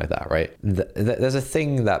something like that, right? There's a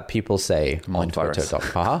thing that people say on Twitter.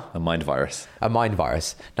 A mind virus. A mind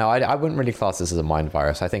virus. Now, I wouldn't really class this as a mind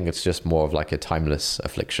virus. I think it's just more of like a timeless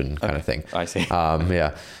affliction kind of thing. I see.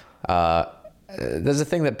 There's a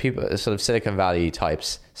thing that people, sort of Silicon Valley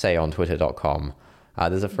types, say on twitter.com.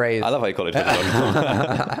 There's a phrase. I love how you call it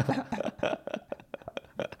twitter.com.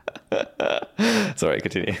 Sorry,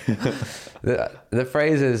 continue. The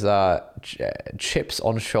phrase is chips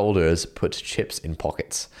on shoulders put chips in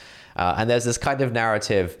pockets. And there's this kind of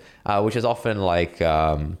narrative, which is often like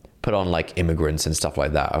put on like immigrants and stuff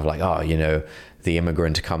like that, of like, the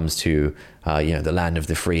immigrant comes to, the land of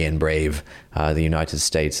the free and brave, the United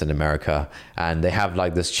States and America, and they have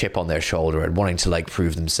like this chip on their shoulder and wanting to like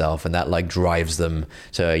prove themselves, and that like drives them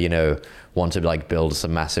to, want to like build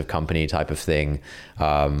some massive company type of thing.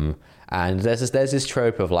 And there's this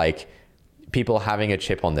trope of like people having a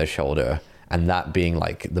chip on their shoulder, and that being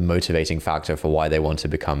like the motivating factor for why they want to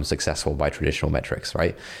become successful by traditional metrics,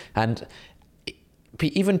 right? And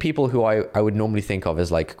even people who I would normally think of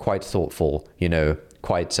as like quite thoughtful,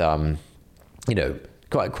 quite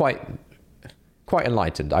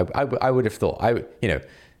enlightened. I would have thought,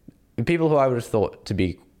 people who I would have thought to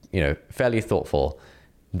be, fairly thoughtful,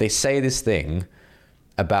 they say this thing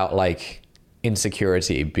about like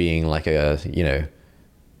insecurity being like it's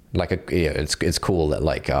cool that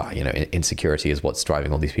like insecurity is what's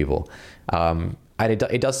driving all these people, and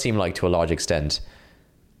it does seem like to a large extent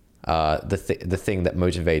the thing that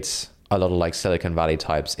motivates a lot of like Silicon Valley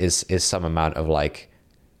types is some amount of like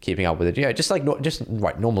keeping up with it, just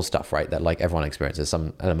normal stuff, right? That like everyone experiences,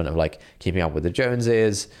 some element of like keeping up with the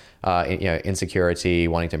Joneses, insecurity,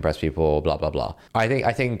 wanting to impress people, blah blah blah. I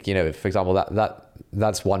think for example,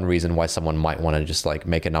 that's one reason why someone might want to just like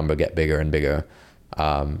make a number get bigger and bigger,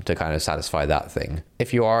 to kind of satisfy that thing.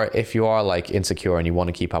 If you are like insecure and you want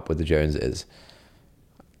to keep up with the Joneses,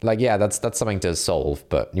 like, yeah, that's something to solve,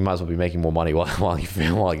 but you might as well be making more money while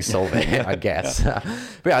you solve it, I guess. But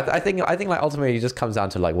yeah, I think like ultimately it just comes down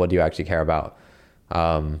to like, what do you actually care about?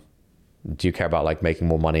 Do you care about like making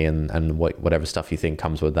more money and whatever stuff you think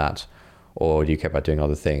comes with that, or do you care about doing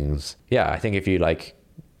other things? Yeah, I think if you like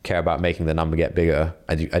care about making the number get bigger,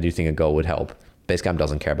 I do think a goal would help. Basecamp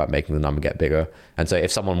doesn't care about making the number get bigger, and so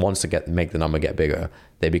if someone wants to make the number get bigger,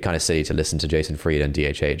 they'd be kind of silly to listen to Jason Fried and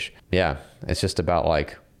DHH. Yeah, it's just about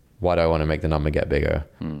like, why do I want to make the number get bigger?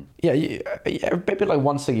 Yeah, maybe like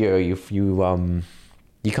once a year you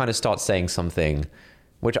kind of start saying something,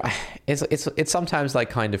 which it's sometimes like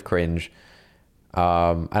kind of cringe,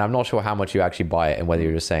 and I'm not sure how much you actually buy it and whether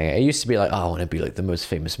you're just saying it. It used to be like, oh, I want to be like the most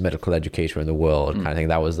famous medical educator in the world kind of thing.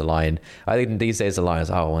 That was the line. I think these days the line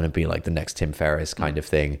is, oh, I want to be like the next Tim Ferriss kind of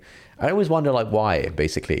thing. I always wonder like why,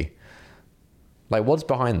 basically, like what's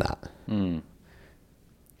behind that.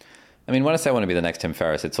 I mean, when I say I want to be the next Tim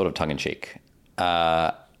Ferriss, it's sort of tongue-in-cheek.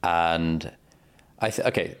 And I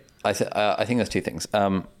think there's two things.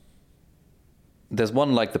 There's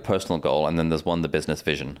one like the personal goal, and then there's one the business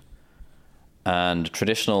vision. And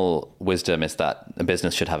traditional wisdom is that a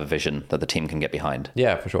business should have a vision that the team can get behind.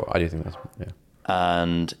 Yeah, for sure. I do think that's, yeah.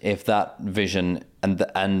 And if that vision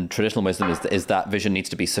and traditional wisdom is that vision needs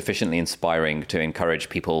to be sufficiently inspiring to encourage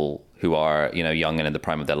people who are, young and in the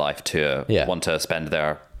prime of their life to want to spend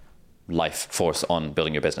their life force on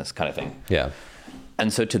building your business kind of thing. Yeah.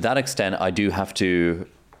 And so to that extent, I do have to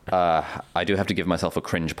give myself a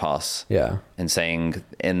cringe pass. Yeah.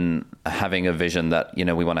 In having a vision that,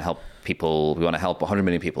 we want to help people, we want to help 100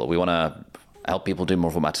 million people, we want to help people do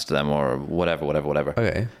more matters to them, or whatever.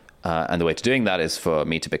 Okay. And the way to doing that is for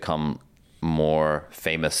me to become more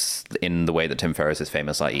famous in the way that Tim Ferriss is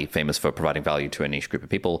famous, i.e. famous for providing value to a niche group of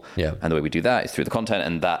people. Yeah. And the way we do that is through the content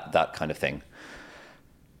and that kind of thing.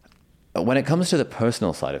 When it comes to the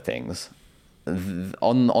personal side of things,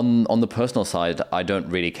 on the personal side, I don't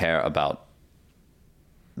really care about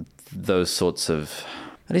those sorts of.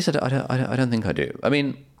 At least I don't think I do. I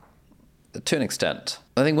mean, to an extent,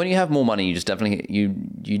 I think when you have more money, you just definitely you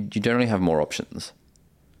generally have more options,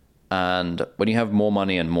 and when you have more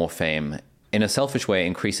money and more fame, in a selfish way,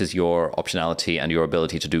 increases your optionality and your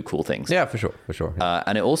ability to do cool things. Yeah, for sure. Yeah.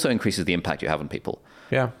 And it also increases the impact you have on people.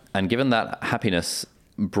 Yeah. And given that happiness,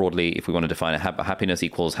 broadly, if we want to define it, happiness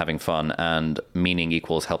equals having fun and meaning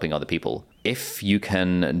equals helping other people. If you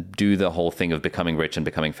can do the whole thing of becoming rich and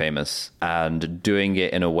becoming famous and doing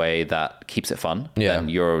it in a way that keeps it fun, then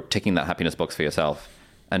you're ticking that happiness box for yourself.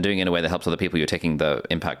 And doing it in a way that helps other people, you're taking the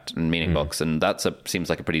impact and meaning box. And that seems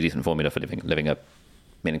like a pretty decent formula for living a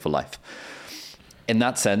meaningful life. In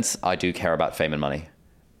that sense, I do care about fame and money.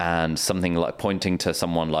 And something like pointing to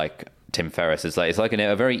someone like Tim Ferriss is like, it's like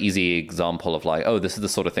a very easy example of like, oh, this is the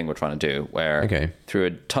sort of thing we're trying to do, where through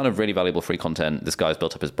a ton of really valuable free content, this guy's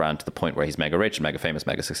built up his brand to the point where he's mega rich, mega famous,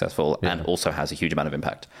 mega successful, and also has a huge amount of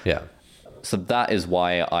impact. Yeah. So that is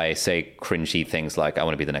why I say cringy things like, I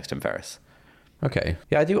want to be the next Tim Ferriss. Okay.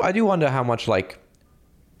 Yeah, I do wonder how much like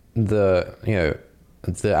the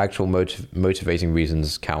actual motivating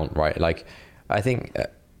reasons count, right? Like, I think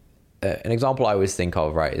an example I always think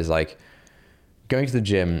of, right, is like, going to the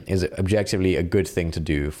gym is objectively a good thing to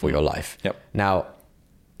do for your life. Yep. Now,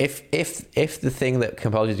 if the thing that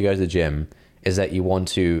compels you to go to the gym is that you want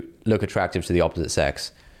to look attractive to the opposite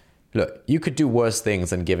sex, look, you could do worse things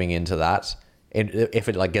than giving into that if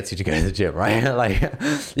it like gets you to go to the gym, right? Like,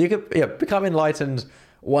 you could become enlightened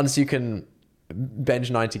once you can bench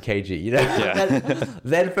 90 kg,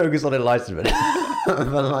 then focus on enlightenment.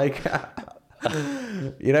 But like,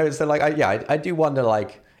 so like, I do wonder,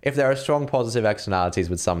 like, if there are strong positive externalities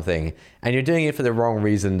with something and you're doing it for the wrong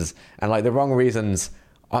reasons, and like the wrong reasons,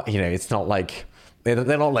 it's not like,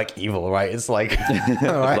 they're not like evil, right? It's like,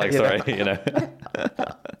 right, like, sorry,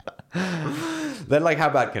 Then like, how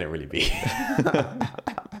bad can it really be?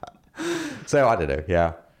 So I don't know.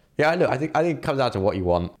 Yeah. Yeah, I know. I think it comes down to what you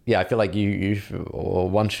want. Yeah, I feel like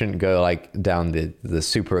one shouldn't go like down the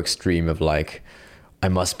super extreme of like, I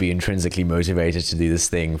must be intrinsically motivated to do this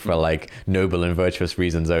thing for like noble and virtuous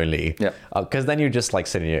reasons only. Yeah. Because then you just like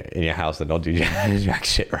sit in your house and not do jack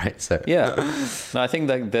shit, right? So Yeah. No, I think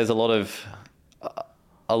that there's a lot of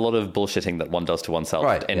bullshitting that one does to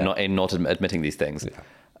oneself in not admitting these things. Yeah.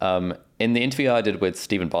 In the interview I did with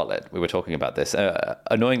Stephen Bartlett, we were talking about this.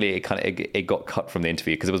 Annoyingly, it got cut from the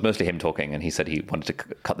interview because it was mostly him talking, and he said he wanted to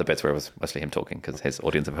cut the bits where it was mostly him talking because his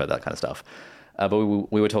audience have heard that kind of stuff. But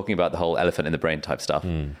we were talking about the whole elephant in the brain type stuff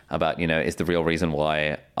about, is the real reason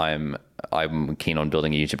why I'm keen on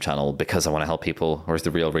building a YouTube channel because I want to help people, or is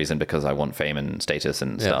the real reason because I want fame and status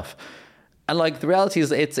and stuff? And like the reality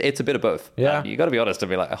is it's a bit of both. Yeah. You got to be honest and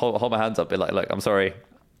be like, hold my hands up, be like, look, I'm sorry.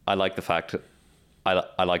 I like the fact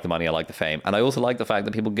I like the money, I like the fame. And I also like the fact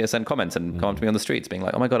that people send comments and come up to me on the streets being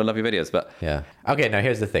like, oh my God, I love your videos. But yeah. Okay, now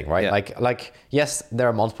here's the thing, right? Yeah. Like yes, there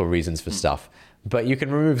are multiple reasons for stuff. But you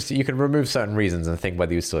can remove certain reasons and think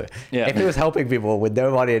whether you still. Yeah. If he was helping people with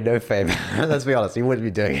no money and no fame, let's be honest, he wouldn't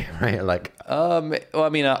be doing it, right? Like. well, I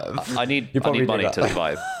mean, I need money to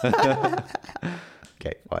survive.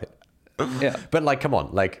 Okay, fine. Yeah. But like, come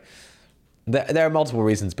on, like, there are multiple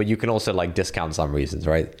reasons, but you can also like discount some reasons,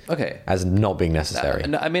 right? Okay. As not being necessary.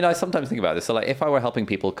 I mean, I sometimes think about this. So like, if I were helping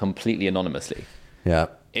people completely anonymously, Yeah.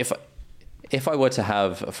 if I were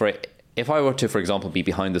to, for example, be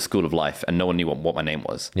behind the School of Life and no one knew what my name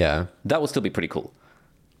was, Yeah. that would still be pretty cool.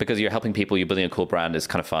 Because you're helping people, you're building a cool brand, it's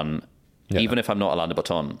kind of fun. Yeah. Even if I'm not Alain de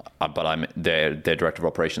Botton, but I'm their director of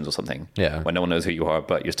operations or something. Yeah. When no one knows who you are,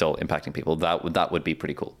 but you're still impacting people, that would be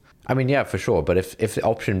pretty cool. I mean, yeah, for sure. But if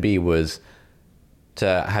option B was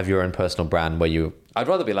to have your own personal brand where you... I'd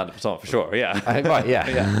rather be Alain de Botton for sure, yeah. Right, yeah.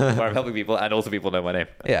 Yeah. Where I'm helping people and also people know my name.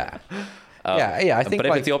 Yeah. I think but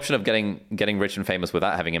if like, it's the option of getting rich and famous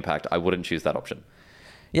without having impact, I wouldn't choose that option.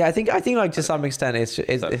 Yeah, I think like to some extent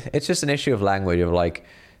it's just an issue of language of like,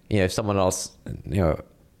 if someone else,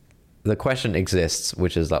 the question exists,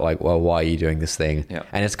 which is like, well, why are you doing this thing? Yeah.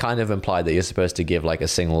 And it's kind of implied that you're supposed to give like a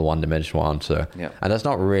single one-dimensional answer. Yeah. And that's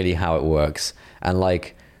not really how it works. And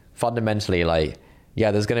like fundamentally, like, yeah,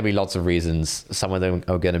 there's going to be lots of reasons. Some of them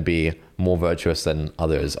are going to be more virtuous than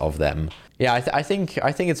others of them. Yeah, I think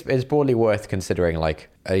it's broadly worth considering, like,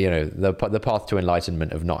 the path to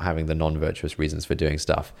enlightenment of not having the non-virtuous reasons for doing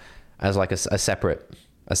stuff as like a separate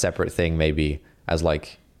thing, maybe as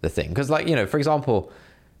like the thing. Because like, for example,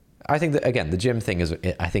 I think that again the gym thing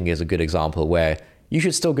is a good example where you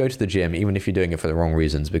should still go to the gym even if you're doing it for the wrong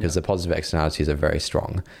reasons because the positive externalities are very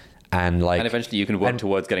strong, and eventually you can work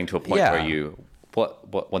towards getting to a point where you.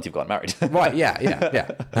 Once you've gotten married. Right,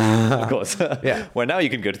 yeah. Of course. Yeah. Where now you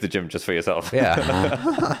can go to the gym just for yourself.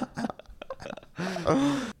 Yeah.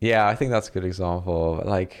 Yeah, I think that's a good example.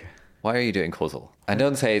 Like, why are you doing causal? And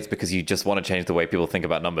don't say it's because you just want to change the way people think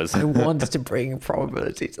about numbers. I want to bring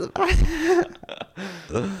probability to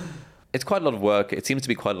the It's quite a lot of work. It seems to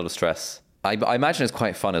be quite a lot of stress. I imagine it's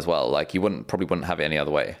quite fun as well. Like, you probably wouldn't have it any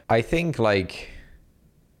other way. I think, like,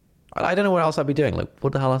 I don't know what else I'd be doing. Like,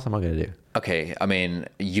 what the hell else am I going to do? Okay, I mean,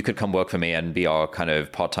 you could come work for me and be our kind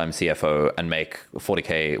of part-time CFO and make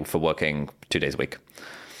 40K for working 2 days a week.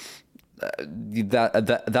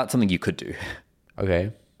 That's something you could do.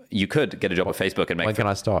 Okay. You could get a job at Facebook and make... When can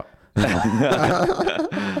I start?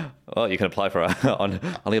 Well, you can apply for on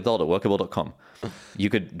Ali Abdal at workable.com. You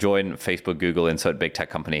could join Facebook, Google, insert big tech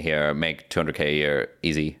company here, make 200K a year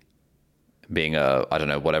easy. Being doing some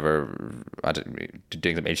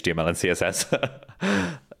HTML and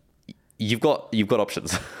CSS. You've got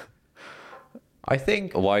options. I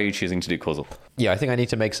think... Why are you choosing to do causal? Yeah, I think I need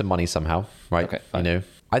to make some money somehow, right? Okay, fine.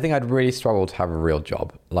 I think I'd really struggle to have a real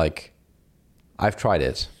job. Like, I've tried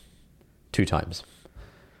it 2 times.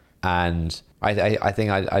 And I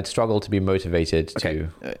think I'd struggle to be motivated to...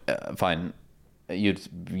 Fine.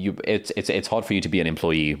 It's hard for you to be an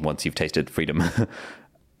employee once you've tasted freedom. I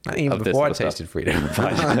think even before I tasted freedom.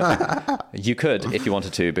 You could, if you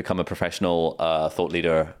wanted to, become a professional thought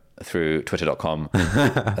leader through twitter.com,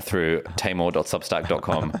 through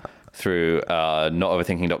tamor.substack.com, through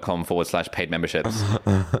notoverthinking.com/paid memberships.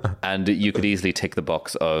 And you could easily tick the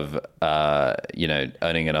box of,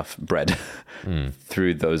 earning enough bread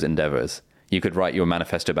through those endeavors. You could write your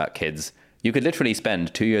manifesto about kids. You could literally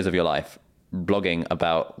spend 2 years of your life blogging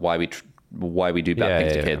about why we do bad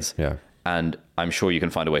things to kids. Yeah. And I'm sure you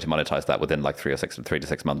can find a way to monetize that within like 3 to 6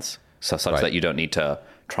 months. Such that you don't need to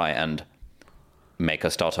try and make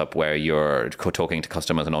a startup where you're talking to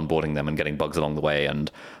customers and onboarding them and getting bugs along the way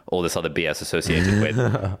and all this other BS associated with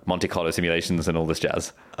Monte Carlo simulations and all this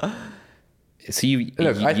jazz. So you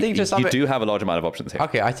do have a large amount of options here.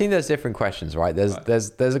 Okay, I think there's different questions, right?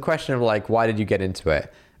 There's a question of like, why did you get into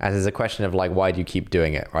it? And there's a question of like, why do you keep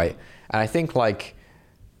doing it, right? And I think like,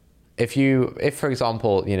 if for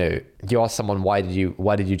example, you ask someone, why did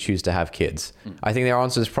you choose to have kids? I think their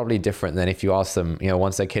answer is probably different than if you ask them,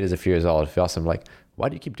 once their kid is a few years old, if you ask them like, why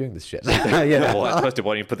do you keep doing this shit? Well, I suppose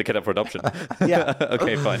why don't you put the kid up for adoption? Yeah.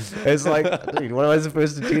 Okay, fine. It's like, dude, what am I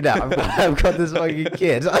supposed to do now? I've got this fucking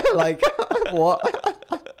kid. Like, what?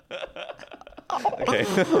 Okay.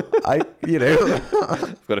 I've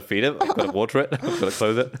got to feed it. I've got to water it. I've got to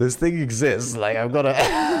clothe it. This thing exists. Like, I've got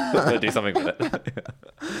to do something with it.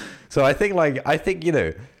 So I think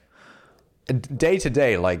day to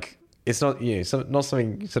day, like, it's not not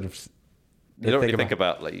something sort of. You don't really think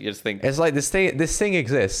about, like, you just think it's like this thing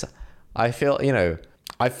exists. I feel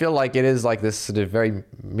like it is like this sort of very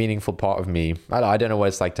meaningful part of me. I don't know what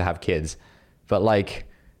it's like to have kids, but like,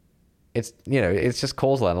 it's just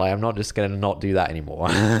causal, and like, I'm not just gonna not do that anymore.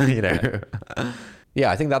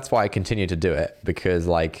 Yeah, I think that's why I continue to do it, because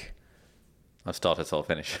like, I've started, so I'll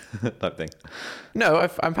finish type thing. No,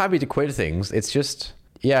 I'm happy to quit things. It's just,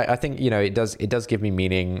 yeah, I think it does give me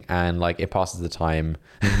meaning, and like, it passes the time.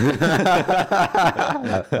 Like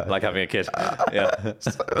having a kid. Yeah.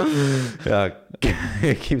 Yeah,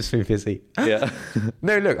 it keeps me busy. Yeah.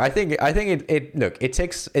 No, look, I think it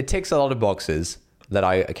ticks a lot of boxes that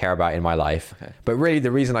I care about in my life. Okay. But really,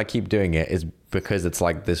 the reason I keep doing it is because it's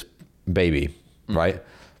like this baby, right?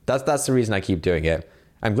 That's the reason I keep doing it.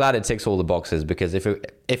 I'm glad it ticks all the boxes, because if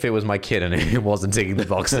it was my kid and it wasn't ticking the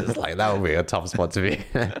boxes, like, that would be a tough spot to be.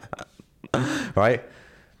 Right?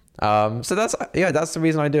 So that's the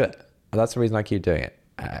reason I do it. That's the reason I keep doing it.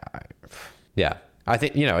 Yeah. I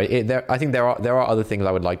think, I think there are other things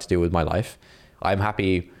I would like to do with my life. I'm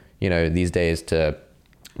happy, these days to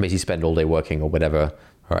basically spend all day working or whatever.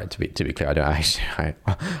 All right, to be clear, I don't actually,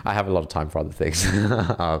 I have a lot of time for other things.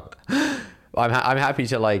 I'm happy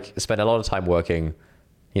to like spend a lot of time working,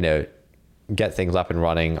 get things up and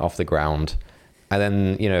running off the ground. And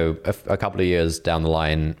then, a couple of years down the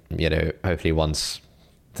line, hopefully once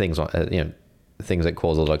things at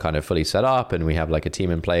Causal are kind of fully set up and we have like a team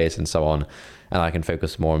in place and so on, and I can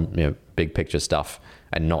focus more on, big picture stuff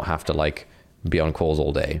and not have to like be on calls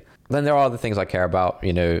all day. Then there are other things I care about,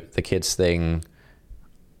 the kids thing,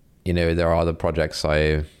 there are other projects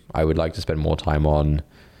I would like to spend more time on.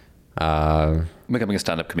 Becoming a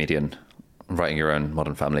stand-up comedian, writing your own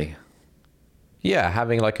Modern Family. Yeah,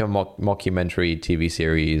 having like a mockumentary TV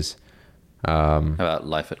series. How about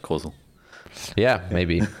life at Causal? Yeah,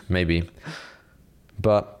 maybe.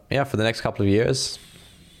 But yeah, for the next couple of years,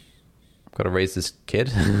 I've got to raise this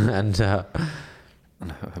kid, and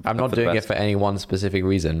I'm not doing it for any one specific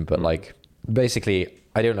reason, but like, basically,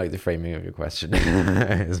 I don't like the framing of your question.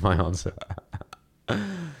 Is my answer.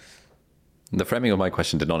 The framing of my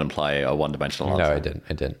question did not imply a one-dimensional answer. No, it didn't.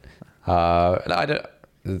 I don't.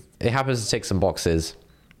 It happens to tick some boxes,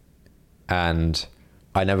 and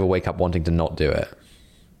I never wake up wanting to not do it.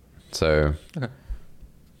 So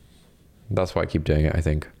that's why I keep doing it, I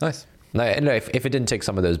think. Nice. No, if it didn't tick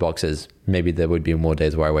some of those boxes, maybe there would be more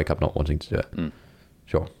days where I wake up not wanting to do it.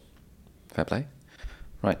 Sure. Fair play.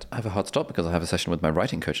 Right, I have a hard stop because I have a session with my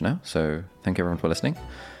writing coach now. So thank you everyone for listening,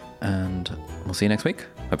 and we'll see you next week,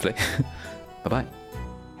 hopefully. Bye-bye.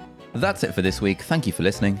 That's it for this week. Thank you for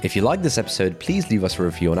listening. If you like this episode, please leave us a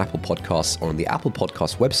review on Apple Podcasts or on the Apple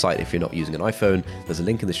Podcasts website if you're not using an iPhone. There's a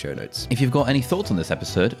link in the show notes. If you've got any thoughts on this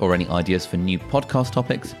episode or any ideas for new podcast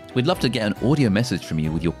topics, we'd love to get an audio message from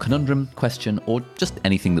you with your conundrum, question, or just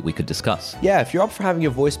anything that we could discuss. Yeah, if you're up for having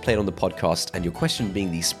your voice played on the podcast and your question being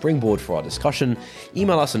the springboard for our discussion,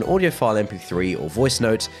 email us an audio file MP3 or voice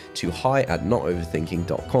note to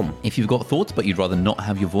hi@notoverthinking.com. If you've got thoughts but you'd rather not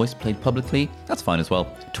have your voice played publicly, that's fine as well.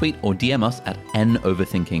 Tweet or DM us at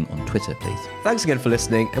NOverthinking on Twitter, please. Thanks again for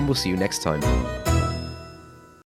listening, and we'll see you next time.